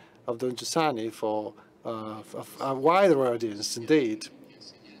passion of Don Giussani for a wider audience, indeed.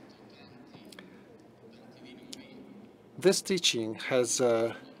 This teaching has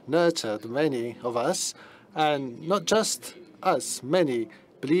nurtured many of us, and not just us, many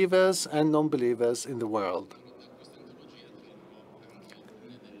believers and non-believers in the world.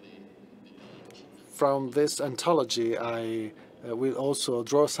 From this anthology, I will also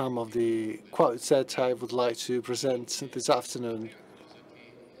draw some of the quotes that I would like to present this afternoon.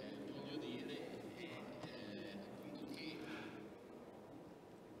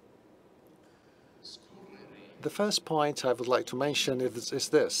 The first point I would like to mention is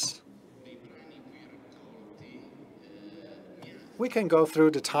this. We can go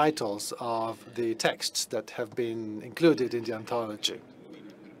through the titles of the texts that have been included in the anthology.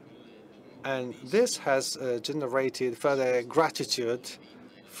 And this has generated further gratitude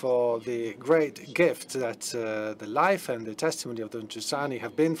for the great gift that the life and the testimony of Don Giussani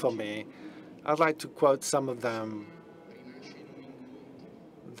have been for me. I'd like to quote some of them.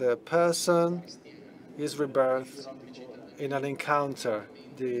 The person is rebirth in an encounter.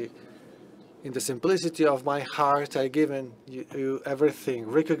 In the simplicity of my heart, I've given you everything,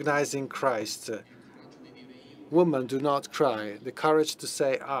 recognizing Christ. Woman, do not cry. The courage to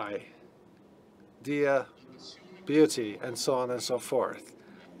say I. Dear beauty, and so on and so forth.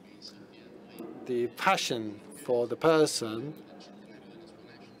 The passion for the person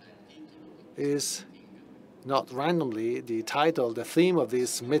is not randomly the title, the theme of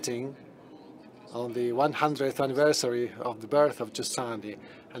this meeting on the 100th anniversary of the birth of Giussani.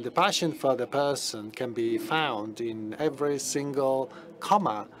 And the passion for the person can be found in every single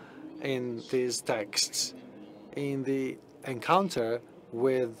comma in these texts, in the encounter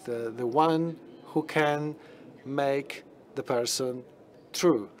with the one who can make the person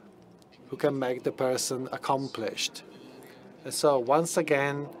true, who can make the person accomplished. And so once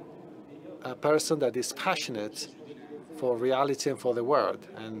again, a person that is passionate for reality and for the world,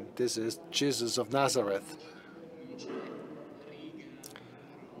 and this is Jesus of Nazareth.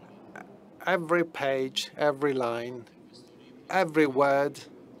 Every page, every line, every word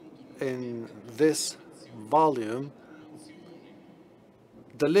in this volume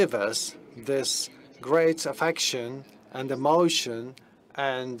delivers this great affection and emotion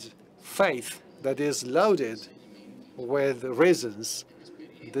and faith that is loaded with reasons.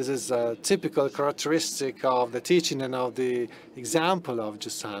 This is a typical characteristic of the teaching and of the example of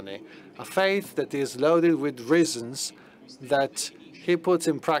Giussani, a faith that is loaded with reasons that he puts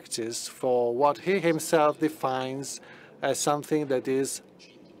in practice for what he himself defines as something that is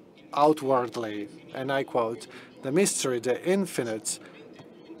outwardly, and I quote, the mystery, the infinite,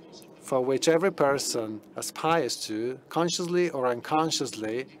 for which every person aspires to, consciously or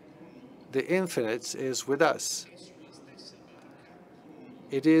unconsciously. The infinite is with us.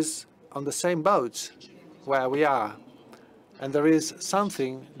 It is on the same boat where we are. And there is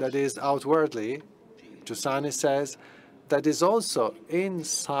something that is outwardly, Giussani says, that is also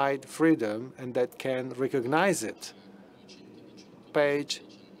inside freedom and that can recognize it. Page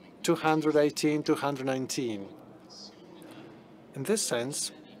 218, 219. In this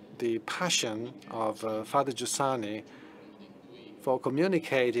sense, the passion of Father Giussani for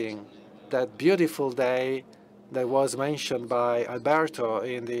communicating that beautiful day that was mentioned by Alberto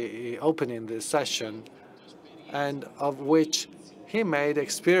in the opening this session, and of which he made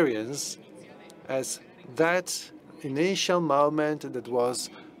experience as that initial moment that was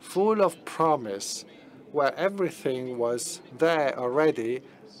full of promise, where everything was there already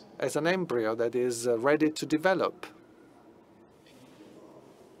as an embryo that is ready to develop.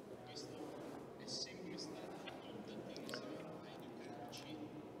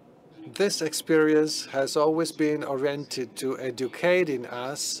 This experience has always been oriented to educating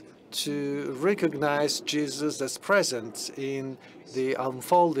us to recognize Jesus as present in the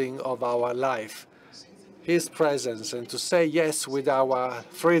unfolding of our life, his presence, and to say yes with our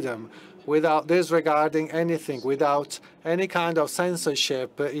freedom, without disregarding anything, without any kind of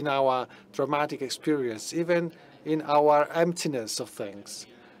censorship in our dramatic experience, even in our emptiness of things,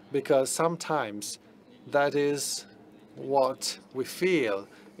 because sometimes that is what we feel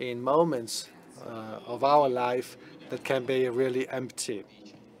in moments of our life that can be really empty.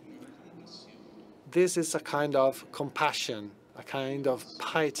 This is a kind of compassion a kind of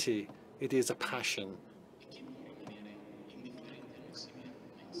piety. It is a passion.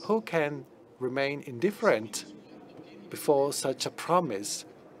 Who can remain indifferent before such a promise,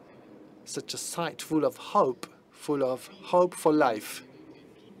 such a sight full of hope for life?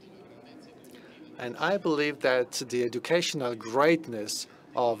 And I believe that the educational greatness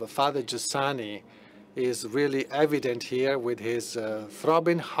of Father Giussani is really evident here with his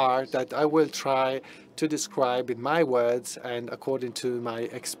throbbing heart that I will try to describe in my words and according to my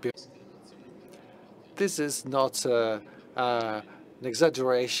experience. This is not an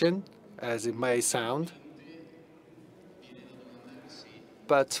exaggeration, as it may sound,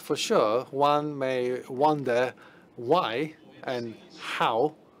 but for sure one may wonder why and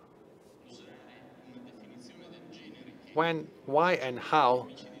how. Why and how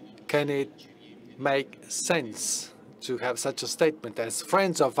can it make sense to have such a statement? As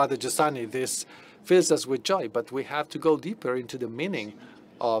friends of Father Giussani, this fills us with joy, but we have to go deeper into the meaning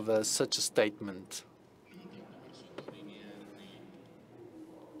of such a statement.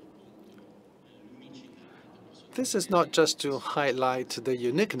 This is not just to highlight the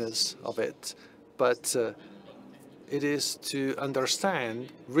uniqueness of it, but it is to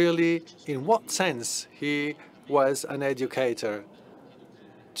understand really in what sense he was an educator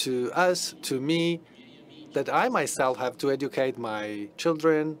to us, to me, that I myself have to educate my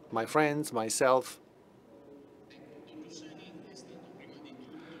children, my friends, myself.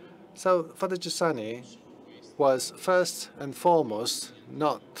 So Father Giussani was first and foremost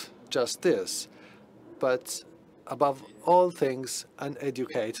not just this, but above all things an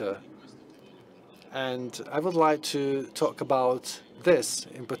educator. And I would like to talk about this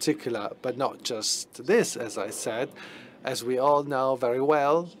in particular, but not just this, as I said, as we all know very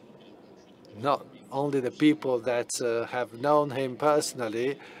well, not only the people that have known him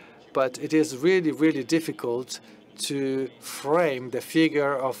personally, but it is really, really difficult to frame the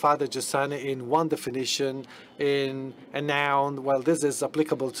figure of Father Giussani in one definition, in a noun. Well, this is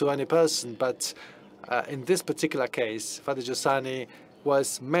applicable to any person, but in this particular case, Father Giussani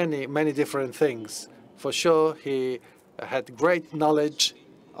was many, many different things. For sure, he had great knowledge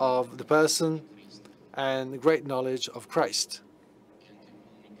of the person and great knowledge of Christ.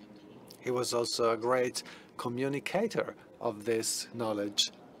 He was also a great communicator of this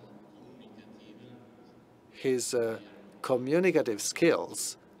knowledge. His communicative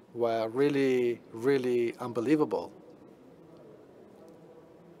skills were really, really unbelievable.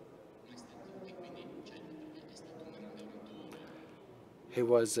 He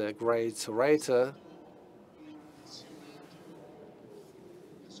was a great orator.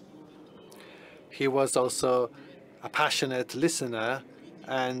 He was also a passionate listener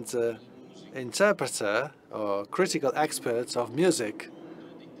and interpreter or critical expert of music,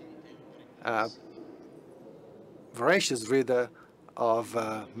 a voracious reader of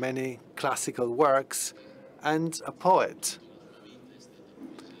many classical works, and a poet,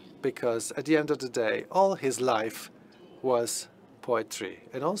 because at the end of the day, all his life was poetry,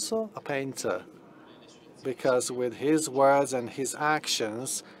 and also a painter, because with his words and his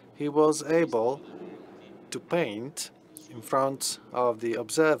actions, he was able to paint in front of the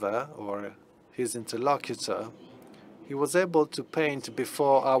observer or his interlocutor. He was able to paint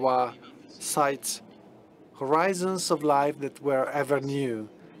before our sight horizons of life that were ever new,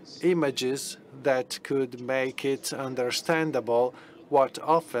 images that could make it understandable what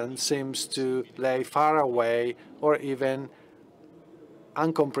often seems to lay far away or even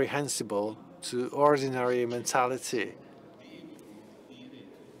incomprehensible to ordinary mentality.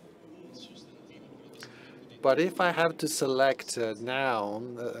 But if I have to select a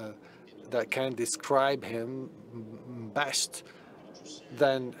noun that can describe him best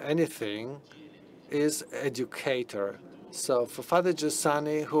than anything, is educator. So for Father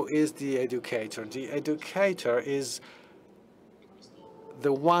Giussani, who is the educator? The educator is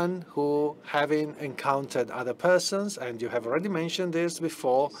the one who, having encountered other persons, and you have already mentioned this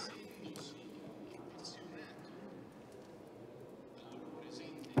before,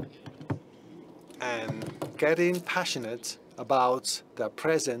 and getting passionate about the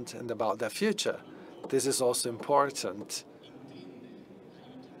present and about the future. This is also important.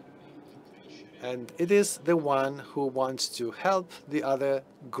 And it is the one who wants to help the other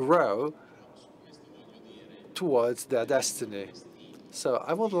grow towards their destiny. So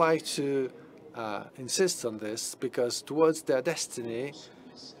I would like to insist on this, because towards their destiny,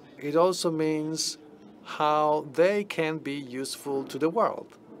 it also means how they can be useful to the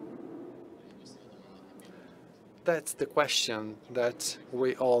world. That's the question that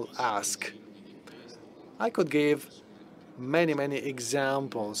we all ask. I could give many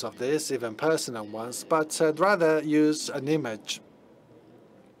examples of this, even personal ones, but I'd rather use an image.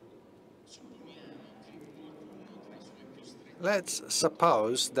 Let's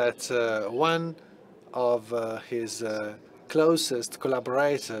suppose that one of his closest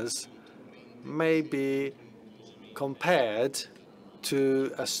collaborators may be compared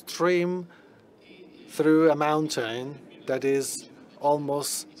to a stream through a mountain that is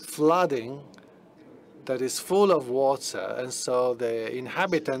almost flooding, that is full of water, and so the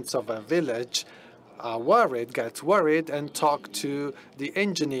inhabitants of a village are worried, get worried, and talk to the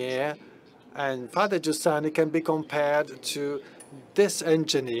engineer. And Father Giussani can be compared to this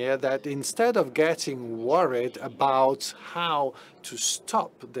engineer that instead of getting worried about how to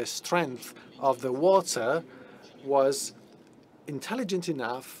stop the strength of the water, was intelligent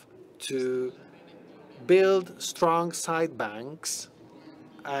enough to build strong side banks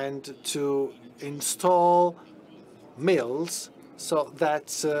and to install mills so that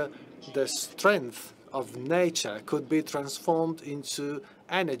the strength of nature could be transformed into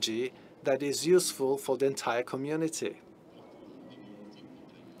energy that is useful for the entire community.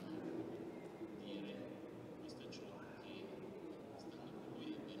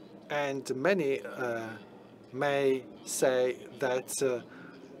 And many may say that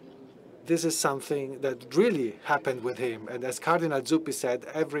this is something that really happened with him. And as Cardinal Zuppi said,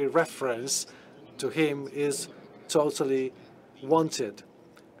 every reference to him is totally wanted.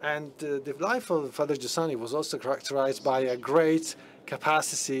 And the life of Father Giussani was also characterized by a great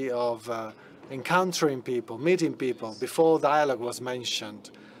capacity of encountering people, meeting people, before dialogue was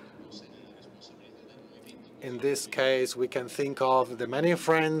mentioned. In this case, we can think of the many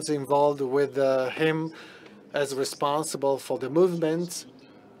friends involved with him as responsible for the movement.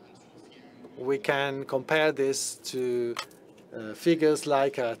 We can compare this to figures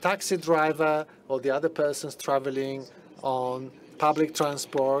like a taxi driver or the other persons traveling on public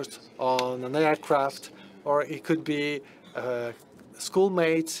transport, on an aircraft, or it could be a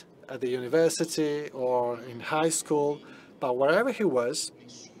schoolmate at the university or in high school. But wherever he was,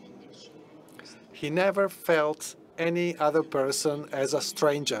 he never felt any other person as a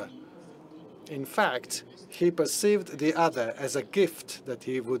stranger. In fact, he perceived the other as a gift that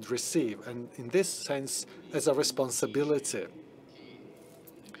he would receive, and in this sense, as a responsibility.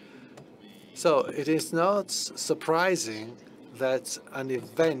 So it is not surprising that an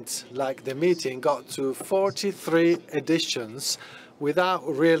event like the meeting got to 43 editions without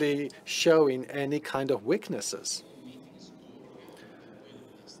really showing any kind of weaknesses.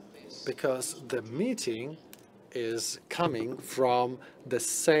 Because the meeting is coming from the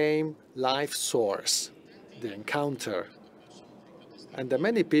same life source, the encounter. And the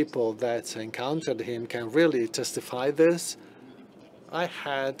many people that encountered him can really testify this. I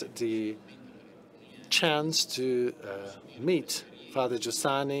had the chance to meet Father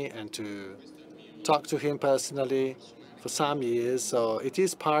Giussani and to talk to him personally for some years, so it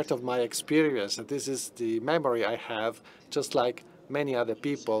is part of my experience, and this is the memory I have, just like many other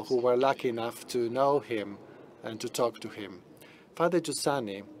people who were lucky enough to know him and to talk to him. Father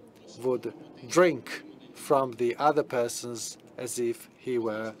Giussani would drink from the other persons as if he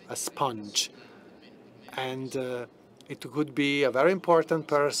were a sponge. And it could be a very important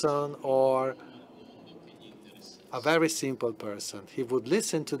person or a very simple person. He would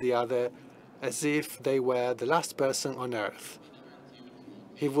listen to the other as if they were the last person on earth.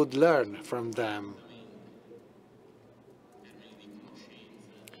 He would learn from them.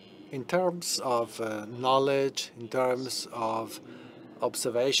 In terms of knowledge, in terms of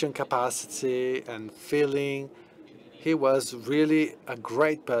observation capacity and feeling, he was really a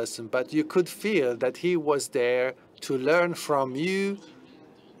great person, but you could feel that he was there to learn from you,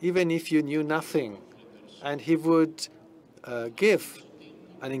 even if you knew nothing. And he would give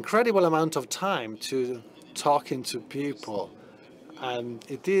an incredible amount of time to talking to people. And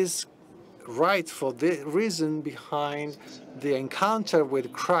it is right for the reason behind the encounter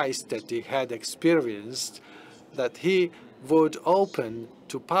with Christ that he had experienced, that he would open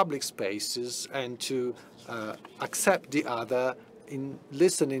to public spaces and to accept the other in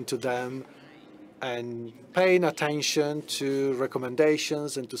listening to them and paying attention to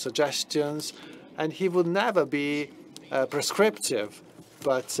recommendations and to suggestions. And he would never be prescriptive,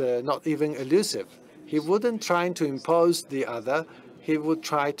 but not even elusive. He wouldn't try to impose the other. He would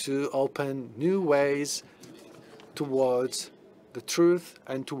try to open new ways towards the truth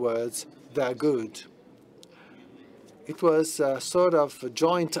and towards the good. It was a sort of a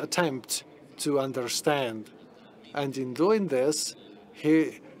joint attempt to understand. And in doing this,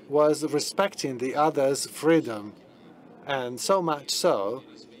 he was respecting the other's freedom. And so much so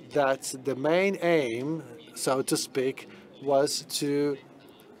that the main aim, so to speak, was to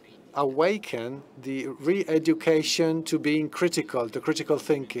awaken the re-education to being critical, to critical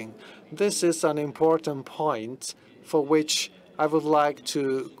thinking. This is an important point for which I would like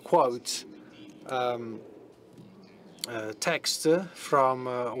to quote a text from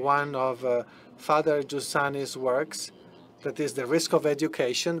one of Father Giussani's works, that is The Risk of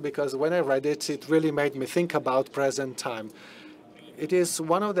Education, because when I read it, it really made me think about present time. It is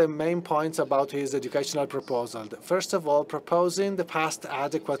one of the main points about his educational proposal. First of all, proposing the past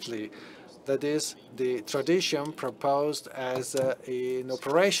adequately. That is, the tradition proposed as an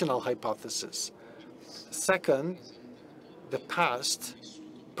operational hypothesis. Second, the past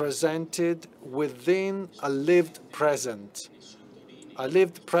presented within a lived present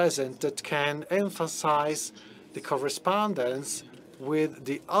that can emphasize the correspondence with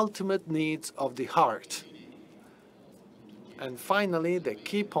the ultimate needs of the heart. And finally, the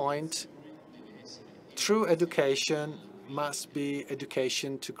key point, true education must be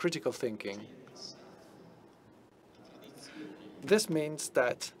education to critical thinking. This means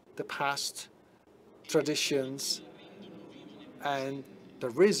that the past traditions and the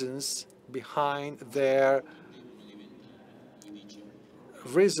reasons behind their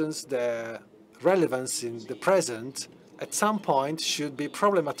relevance in the present at some point should be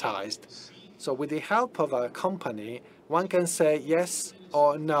problematized. So with the help of a company, one can say yes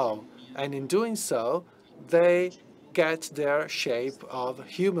or no, and in doing so, they get their shape of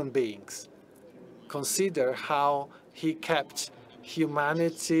human beings. Consider how he kept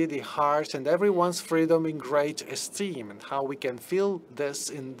humanity, the heart, and everyone's freedom in great esteem, and how we can feel this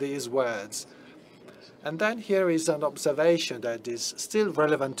in these words. And then here is an observation that is still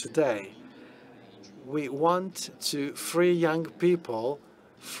relevant today. We want to free young people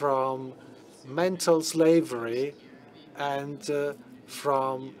from mental slavery and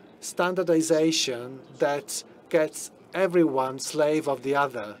from standardization that gets everyone slave of the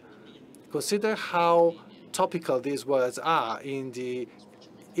other. Consider how topical these words are in the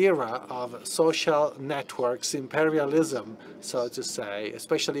era of social networks, imperialism, so to say,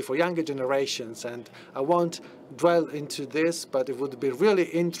 especially for younger generations. And I won't dwell into this, but it would be really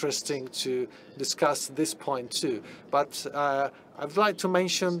interesting to discuss this point too. But I'd like to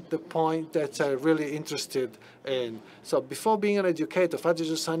mention the point that I'm really interested in. So before being an educator, Father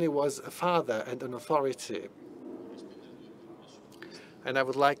Giussani was a father and an authority. And I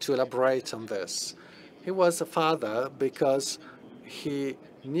would like to elaborate on this. He was a father because he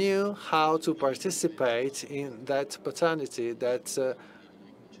knew how to participate in that paternity that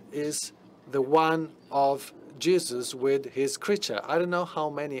is the one of Jesus with his creature. I don't know how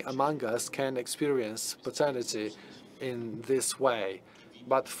many among us can experience paternity in this way,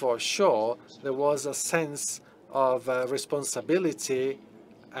 but for sure there was a sense of responsibility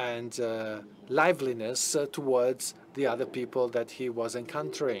and liveliness towards the other people that he was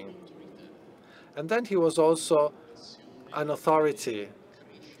encountering. And then he was also an authority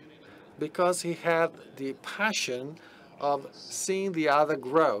because he had the passion of seeing the other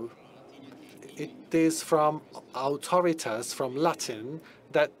grow. It is from autoritas, from Latin,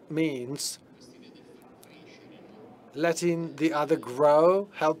 that means letting the other grow,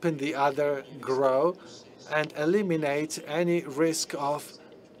 helping the other grow, and eliminate any risk of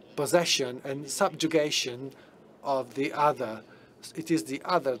possession and subjugation of the other. It is the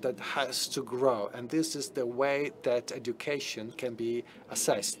other that has to grow, and this is the way that education can be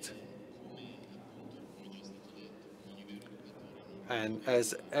assessed. And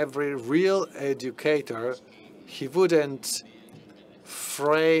as every real educator, he wouldn't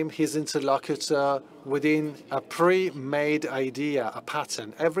frame his interlocutor within a pre-made idea, a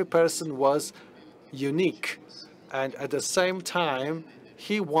pattern. Every person was unique, and at the same time,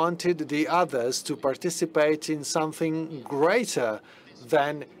 he wanted the others to participate in something greater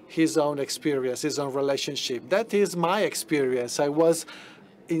than his own experience, his own relationship. That is my experience. I was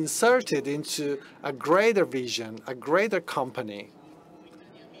inserted into a greater vision, a greater company,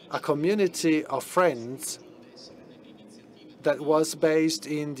 a community of friends that was based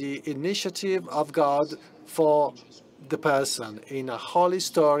in the initiative of God for the person, in a holy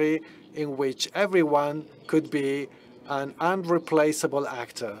story in which everyone could be an unreplaceable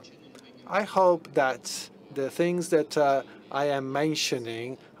actor. I hope that the things that I am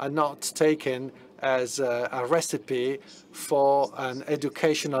mentioning are not taken as a recipe for an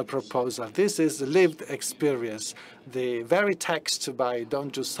educational proposal. This is lived experience. The very texts by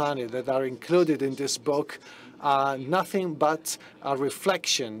Don Giussani that are included in this book are nothing but a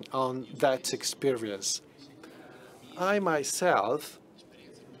reflection on that experience. I myself,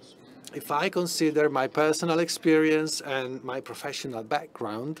 if I consider my personal experience and my professional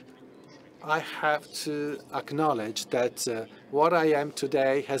background, I have to acknowledge that what I am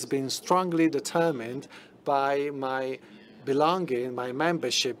today has been strongly determined by my belonging, my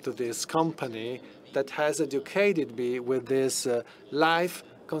membership to this company that has educated me with this life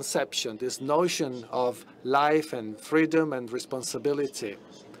conception, this notion of life and freedom and responsibility.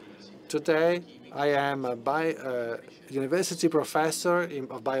 Today, I am a university professor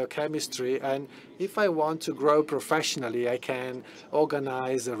of biochemistry, and if I want to grow professionally, I can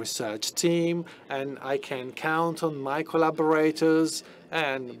organize a research team, and I can count on my collaborators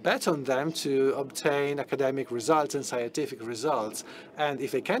and bet on them to obtain academic results and scientific results. And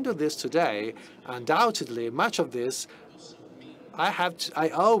if I can do this today, undoubtedly, much of this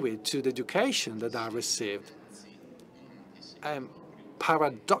I owe it to the education that I received.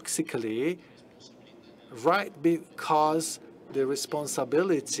 Paradoxically, right because the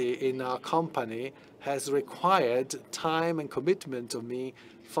responsibility in our company has required time and commitment of me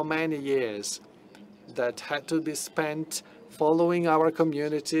for many years that had to be spent following our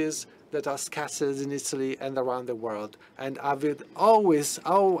communities that are scattered in Italy and around the world. And I will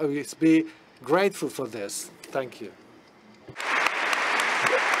always be grateful for this. Thank you.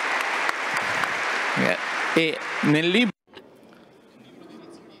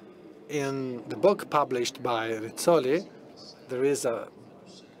 In the book published by Rizzoli, there is a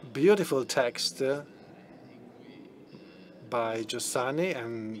beautiful text by Giussani,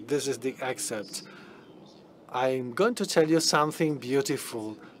 and this is the excerpt. I'm going to tell you something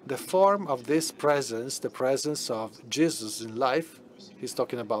beautiful. The form of this presence, the presence of Jesus in life, he's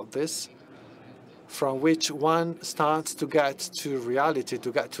talking about this, from which one starts to get to reality,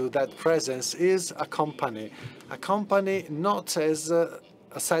 to get to that presence, is a company not as a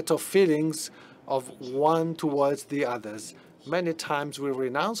set of feelings of one towards the others. Many times we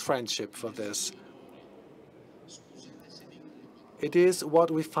renounce friendship for this. It is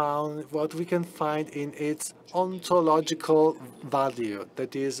what we can find in its ontological value,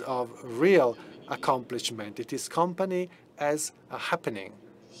 that is of real accomplishment. It is company as a happening,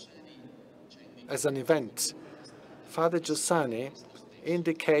 as an event. Father Giussani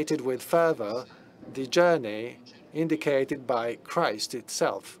indicated with fervor the journey indicated by Christ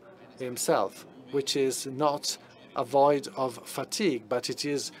himself, which is not a void of fatigue, but it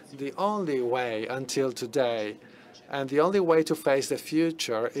is the only way until today. And the only way to face the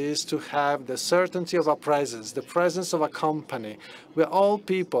future is to have the certainty of our presence, the presence of a company. We're all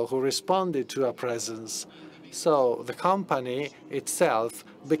people who responded to our presence. So the company itself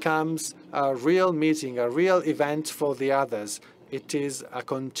becomes a real meeting, a real event for the others. It is a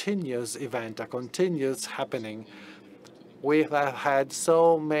continuous event, a continuous happening. We have had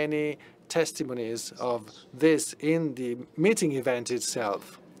so many testimonies of this in the meeting event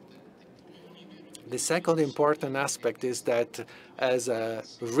itself. The second important aspect is that as a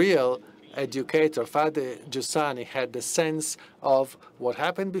real educator, Father Giussani had the sense of what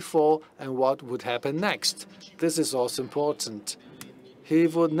happened before and what would happen next. This is also important. He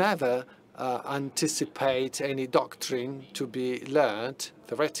would never anticipate any doctrine to be learned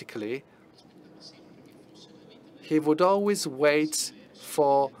theoretically. He would always wait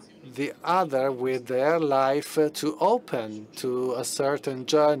for the other with their life to open to a certain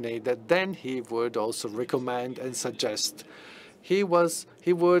journey that then he would also recommend and suggest. He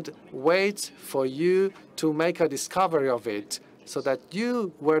would wait for you to make a discovery of it so that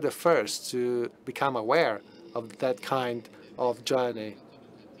you were the first to become aware of that kind of journey.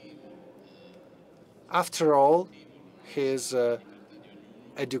 After all, his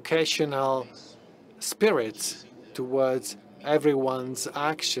educational spirit towards everyone's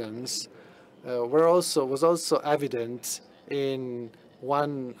actions was also evident in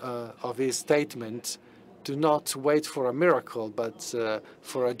one of his statements: do not wait for a miracle, but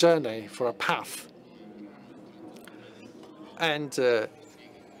for a journey, for a path. And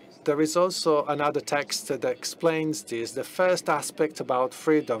there is also another text that explains this. The first aspect about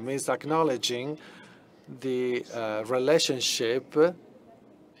freedom is acknowledging the relationship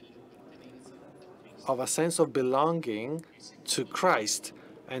of a sense of belonging to Christ.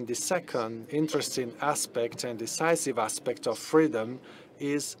 And the second interesting aspect and decisive aspect of freedom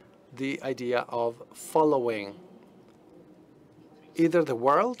is the idea of following either the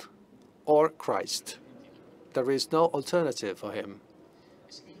world or Christ. There is no alternative for him.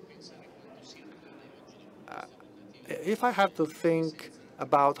 If I have to think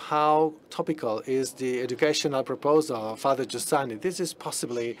about how topical is the educational proposal of Father Giussani, this is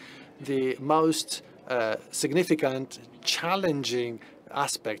possibly the most significant, challenging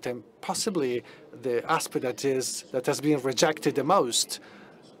aspect, and possibly the aspect that has been rejected the most.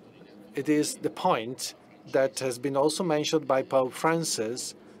 It is the point that has been also mentioned by Pope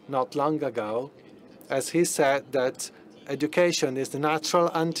Francis, not long ago, as he said that education is the natural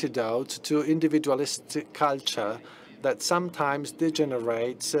antidote to individualistic culture that sometimes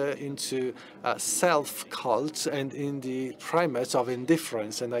degenerates into self-cult and in the premise of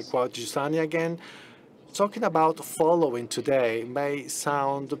indifference. And I quote Giussani again, talking about following today may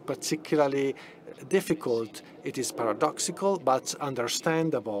sound particularly difficult. It is paradoxical, but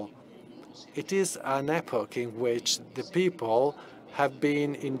understandable. It is an epoch in which the people have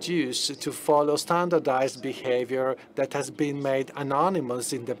been induced to follow standardized behavior that has been made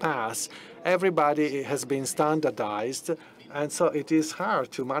anonymous in the past. Everybody has been standardized, and so it is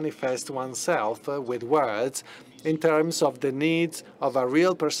hard to manifest oneself with words in terms of the need of a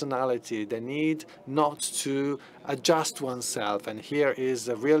real personality, the need not to adjust oneself. And here is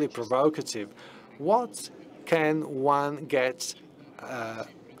really provocative. What can one get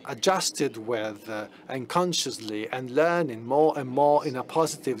adjusted with and consciously and learning more and more in a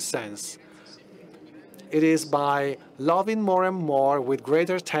positive sense? It is by loving more and more with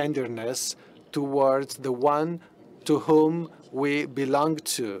greater tenderness towards the one to whom we belong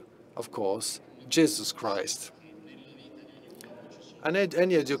to, of course, Jesus Christ. And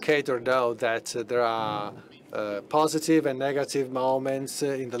any educator knows that there are positive and negative moments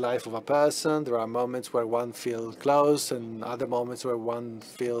in the life of a person. There are moments where one feels close and other moments where one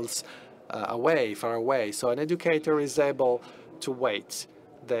feels away, far away. So an educator is able to wait.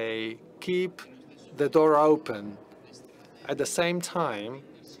 They keep the door open. At the same time,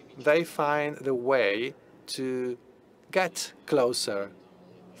 they find the way to get closer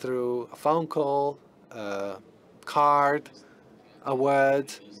through a phone call, a card, a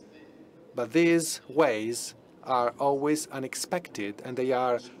word. But these ways are always unexpected, and they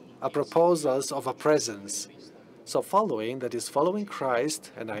are proposals of a presence. So following, that is following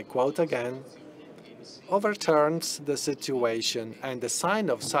Christ, and I quote again, overturns the situation, and the sign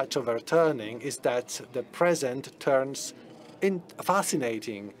of such overturning is that the present turns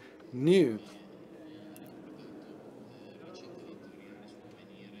fascinating, new.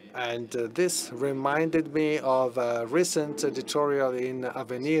 And this reminded me of a recent editorial in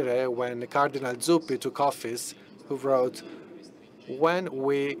Avvenire when Cardinal Zuppi took office, who wrote, "When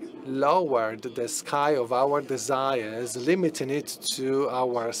we lowered the sky of our desires, limiting it to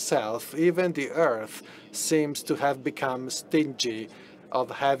ourselves, even the earth seems to have become stingy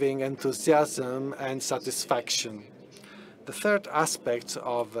of having enthusiasm and satisfaction." The third aspect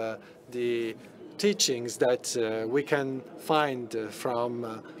of the teachings that we can find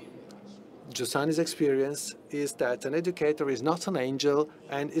from Giussani's experience is that an educator is not an angel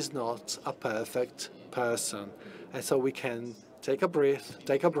and is not a perfect person. And so we can take a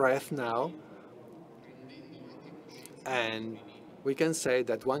breath now, and we can say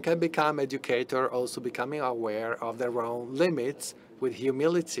that one can become educator also becoming aware of their own limits with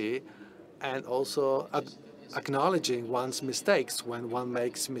humility and also acknowledging one's mistakes when one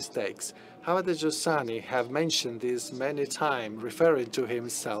makes mistakes. Father Giussani have mentioned this many times, referring to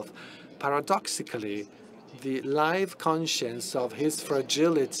himself. Paradoxically, the live conscience of his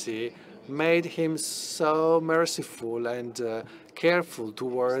fragility made him so merciful and careful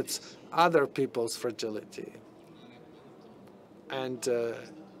towards other people's fragility. And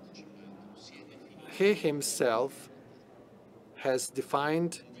he himself has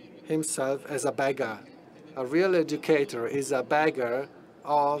defined himself as a beggar. A real educator is a beggar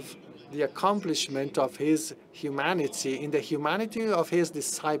of the accomplishment of his humanity in the humanity of his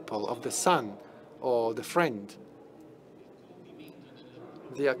disciple, of the son or the friend.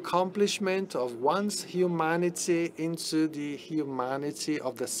 The accomplishment of one's humanity into the humanity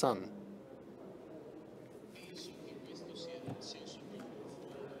of the son.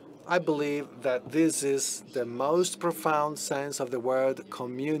 I believe that this is the most profound sense of the word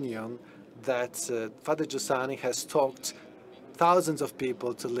communion that Father Giussani has taught thousands of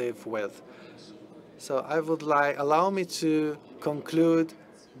people to live with. So I would allow me to conclude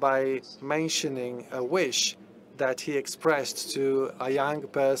by mentioning a wish that he expressed to a young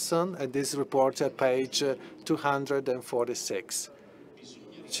person, and this report at page 246.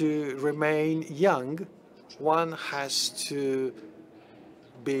 To remain young, one has to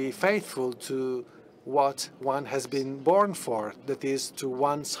be faithful to what one has been born for, that is, to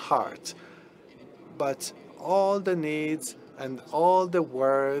one's heart. But all the needs and all the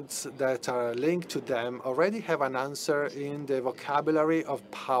words that are linked to them already have an answer in the vocabulary of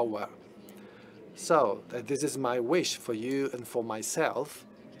power. So, this is my wish for you and for myself.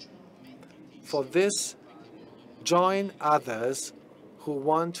 For this, join others who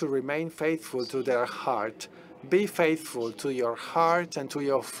want to remain faithful to their heart. Be faithful to your heart and to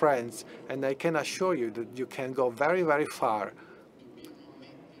your friends, and I can assure you that you can go very, very far.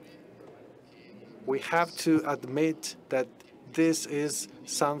 We have to admit that this is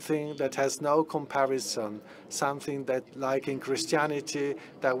something that has no comparison, something that, like in Christianity,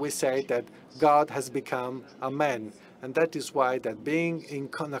 that we say that God has become a man. And that is why that being in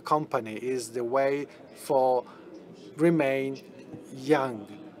a company is the way for remain young.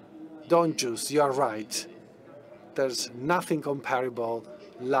 Don't choose, you're right. There's nothing comparable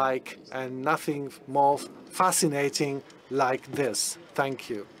like and nothing more fascinating like this. Thank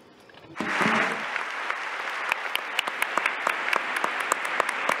you.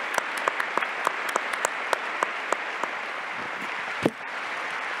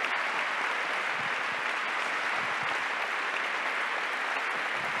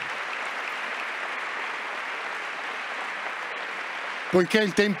 Poiché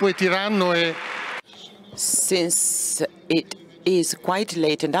il tempo è tiranno e Since it is quite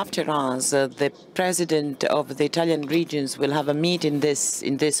late, and after us, the president of the Italian regions will have a meeting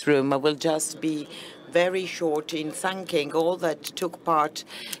in this room. I will just be very short in thanking all that took part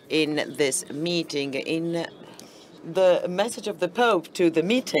in this meeting. In the message of the Pope to the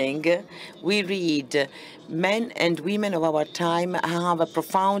meeting, we read, men and women of our time have a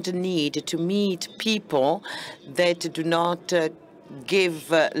profound need to meet people that do not give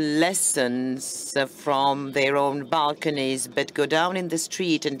lessons from their own balconies, but go down in the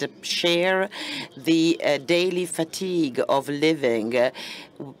street and share the daily fatigue of living,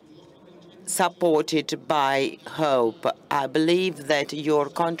 supported by hope. I believe that your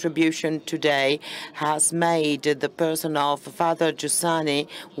contribution today has made the person of Father Giussani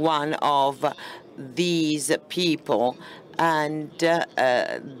one of these people, and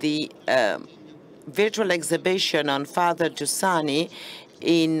the virtual exhibition on Father Giussani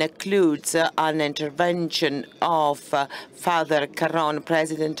includes an intervention of Father Caron,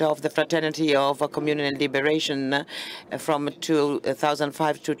 president of the Fraternity of Communion and Liberation from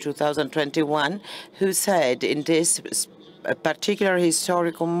 2005 to 2021, who said in this a particular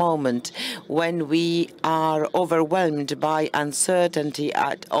historical moment when we are overwhelmed by uncertainty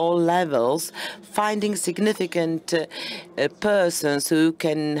at all levels, finding significant persons who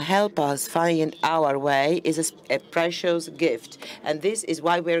can help us find our way is a precious gift. And this is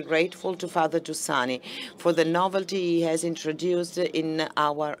why we're grateful to Father Giussani for the novelty he has introduced in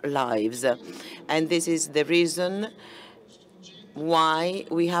our lives. And this is the reason why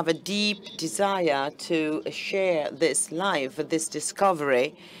we have a deep desire to share this life, this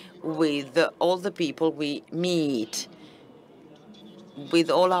discovery, with all the people we meet.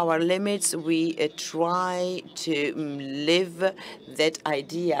 With all our limits, we try to live that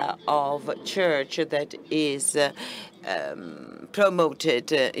idea of church that is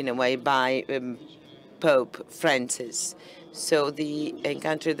promoted in a way by Pope Francis. So the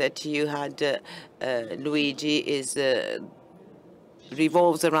encounter that you had, Luigi, is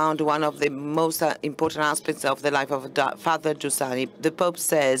revolves around one of the most important aspects of the life of Father Giussani. The Pope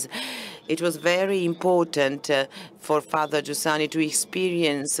says it was very important for Father Giussani to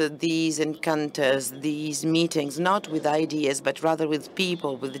experience these encounters, these meetings, not with ideas, but rather with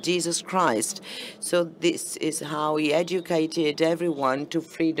people, with Jesus Christ. So this is how he educated everyone to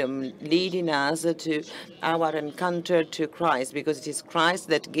freedom, leading us to our encounter to Christ, because it is Christ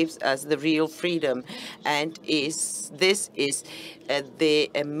that gives us the real freedom. And this is the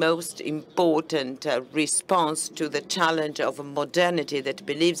most important response to the challenge of modernity that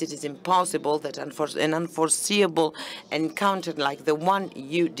believes it is impossible that an unforeseeable encounter like the one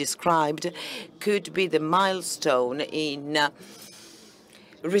you described could be the milestone in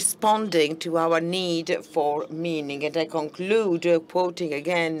responding to our need for meaning. And I conclude quoting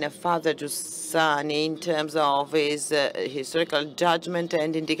again Father Giussani in terms of his historical judgment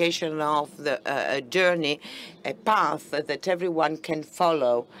and indication of the journey, a path that everyone can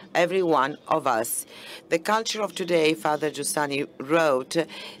follow, every one of us. The culture of today, Father Giussani wrote,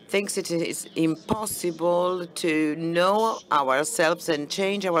 thinks it is impossible to know ourselves and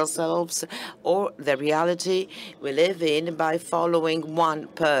change ourselves or the reality we live in by following one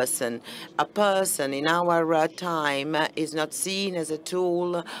person. A person in our time is not seen as a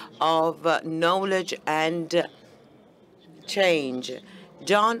tool of knowledge and change.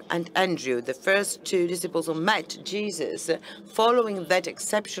 John and Andrew, the first two disciples who met Jesus, following that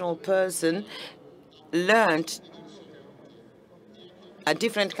exceptional person, learned a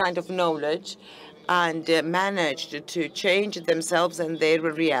different kind of knowledge and managed to change themselves and their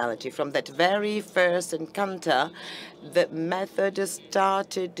reality. From that very first encounter, the method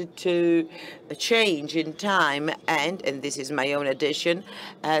started to change in time, and this is my own addition,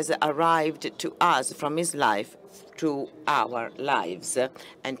 has arrived to us from his life to our lives.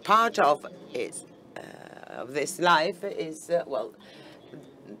 And part of this life is, well,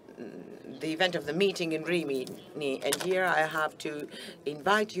 the event of the meeting in Rimini, and here I have to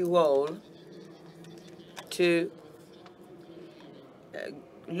invite you all to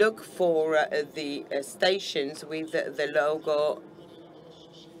look for the stations with the logo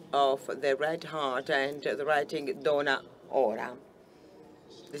of the red heart and the writing Dona Ora.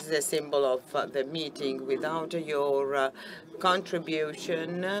 This is a symbol of the meeting. Without your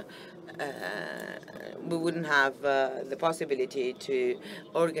contribution, we wouldn't have the possibility to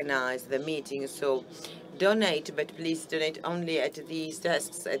organize the meeting. So donate, but please donate only at these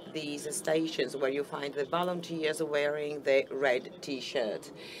desks, at these stations where you find the volunteers wearing the red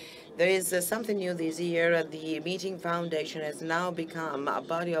T-shirt. There is something new this year. The Meeting Foundation has now become a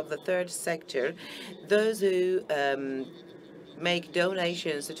body of the third sector. Those who make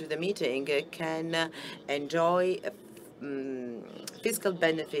donations to the meeting can enjoy fiscal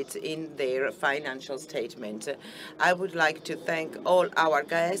benefits in their financial statement. I would like to thank all our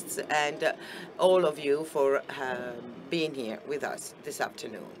guests and all of you for being here with us this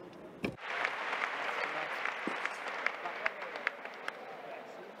afternoon.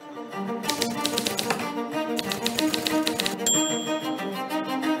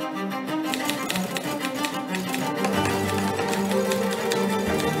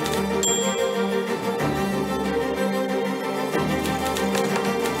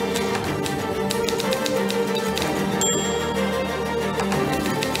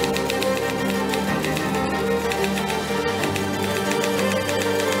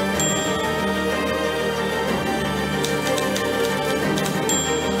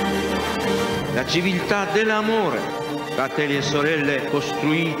 Civiltà dell'amore, fratelli e sorelle,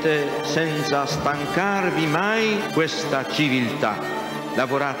 costruite senza stancarvi mai questa civiltà.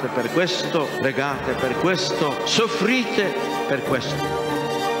 Lavorate per questo, pregate per questo, soffrite per questo.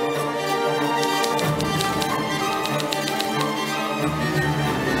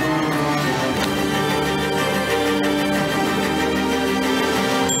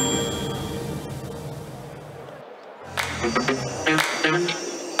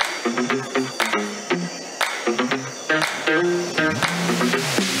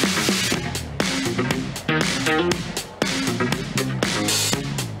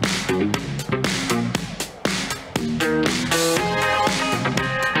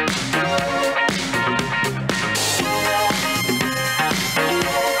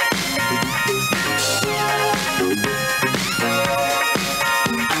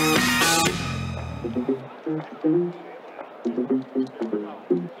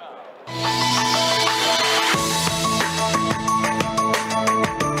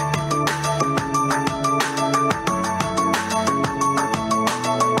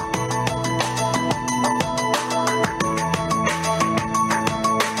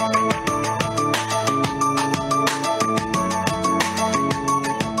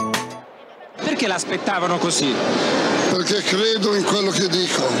 Perché l'aspettavano così? Perché credo in quello che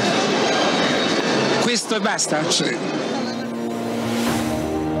dico. Questo e basta? Sì.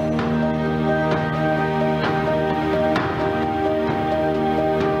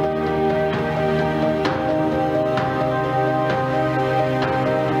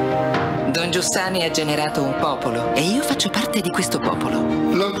 Don Giussani ha generato un popolo e io faccio parte di questo popolo.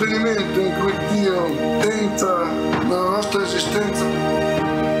 L'avvenimento in cui Dio entra nella nostra esistenza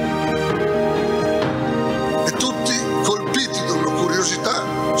e tutti, colpiti da una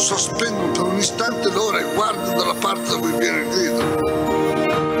curiosità, sospendono per un istante l'ora e guardano dalla parte da cui viene il grido.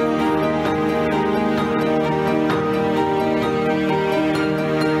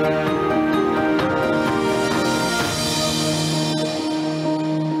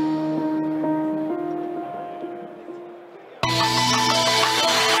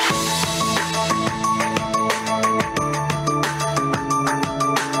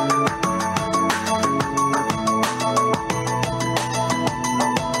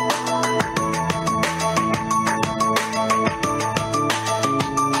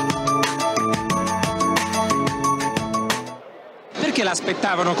 Perché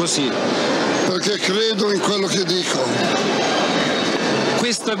l'aspettavano così? Perché credo in quello che dico.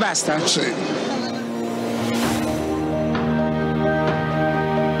 Questo e basta? Sì.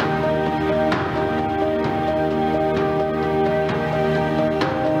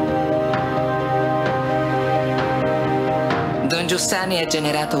 Don Giussani ha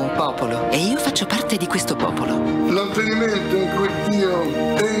generato un popolo e io faccio parte di questo popolo. L'avvenimento in cui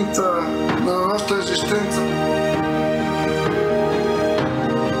Dio entra nella nostra esistenza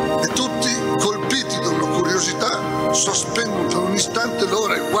e tutti, colpiti da una curiosità, sospendono per un istante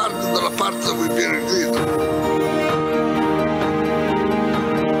l'ora e guardano dalla parte da cui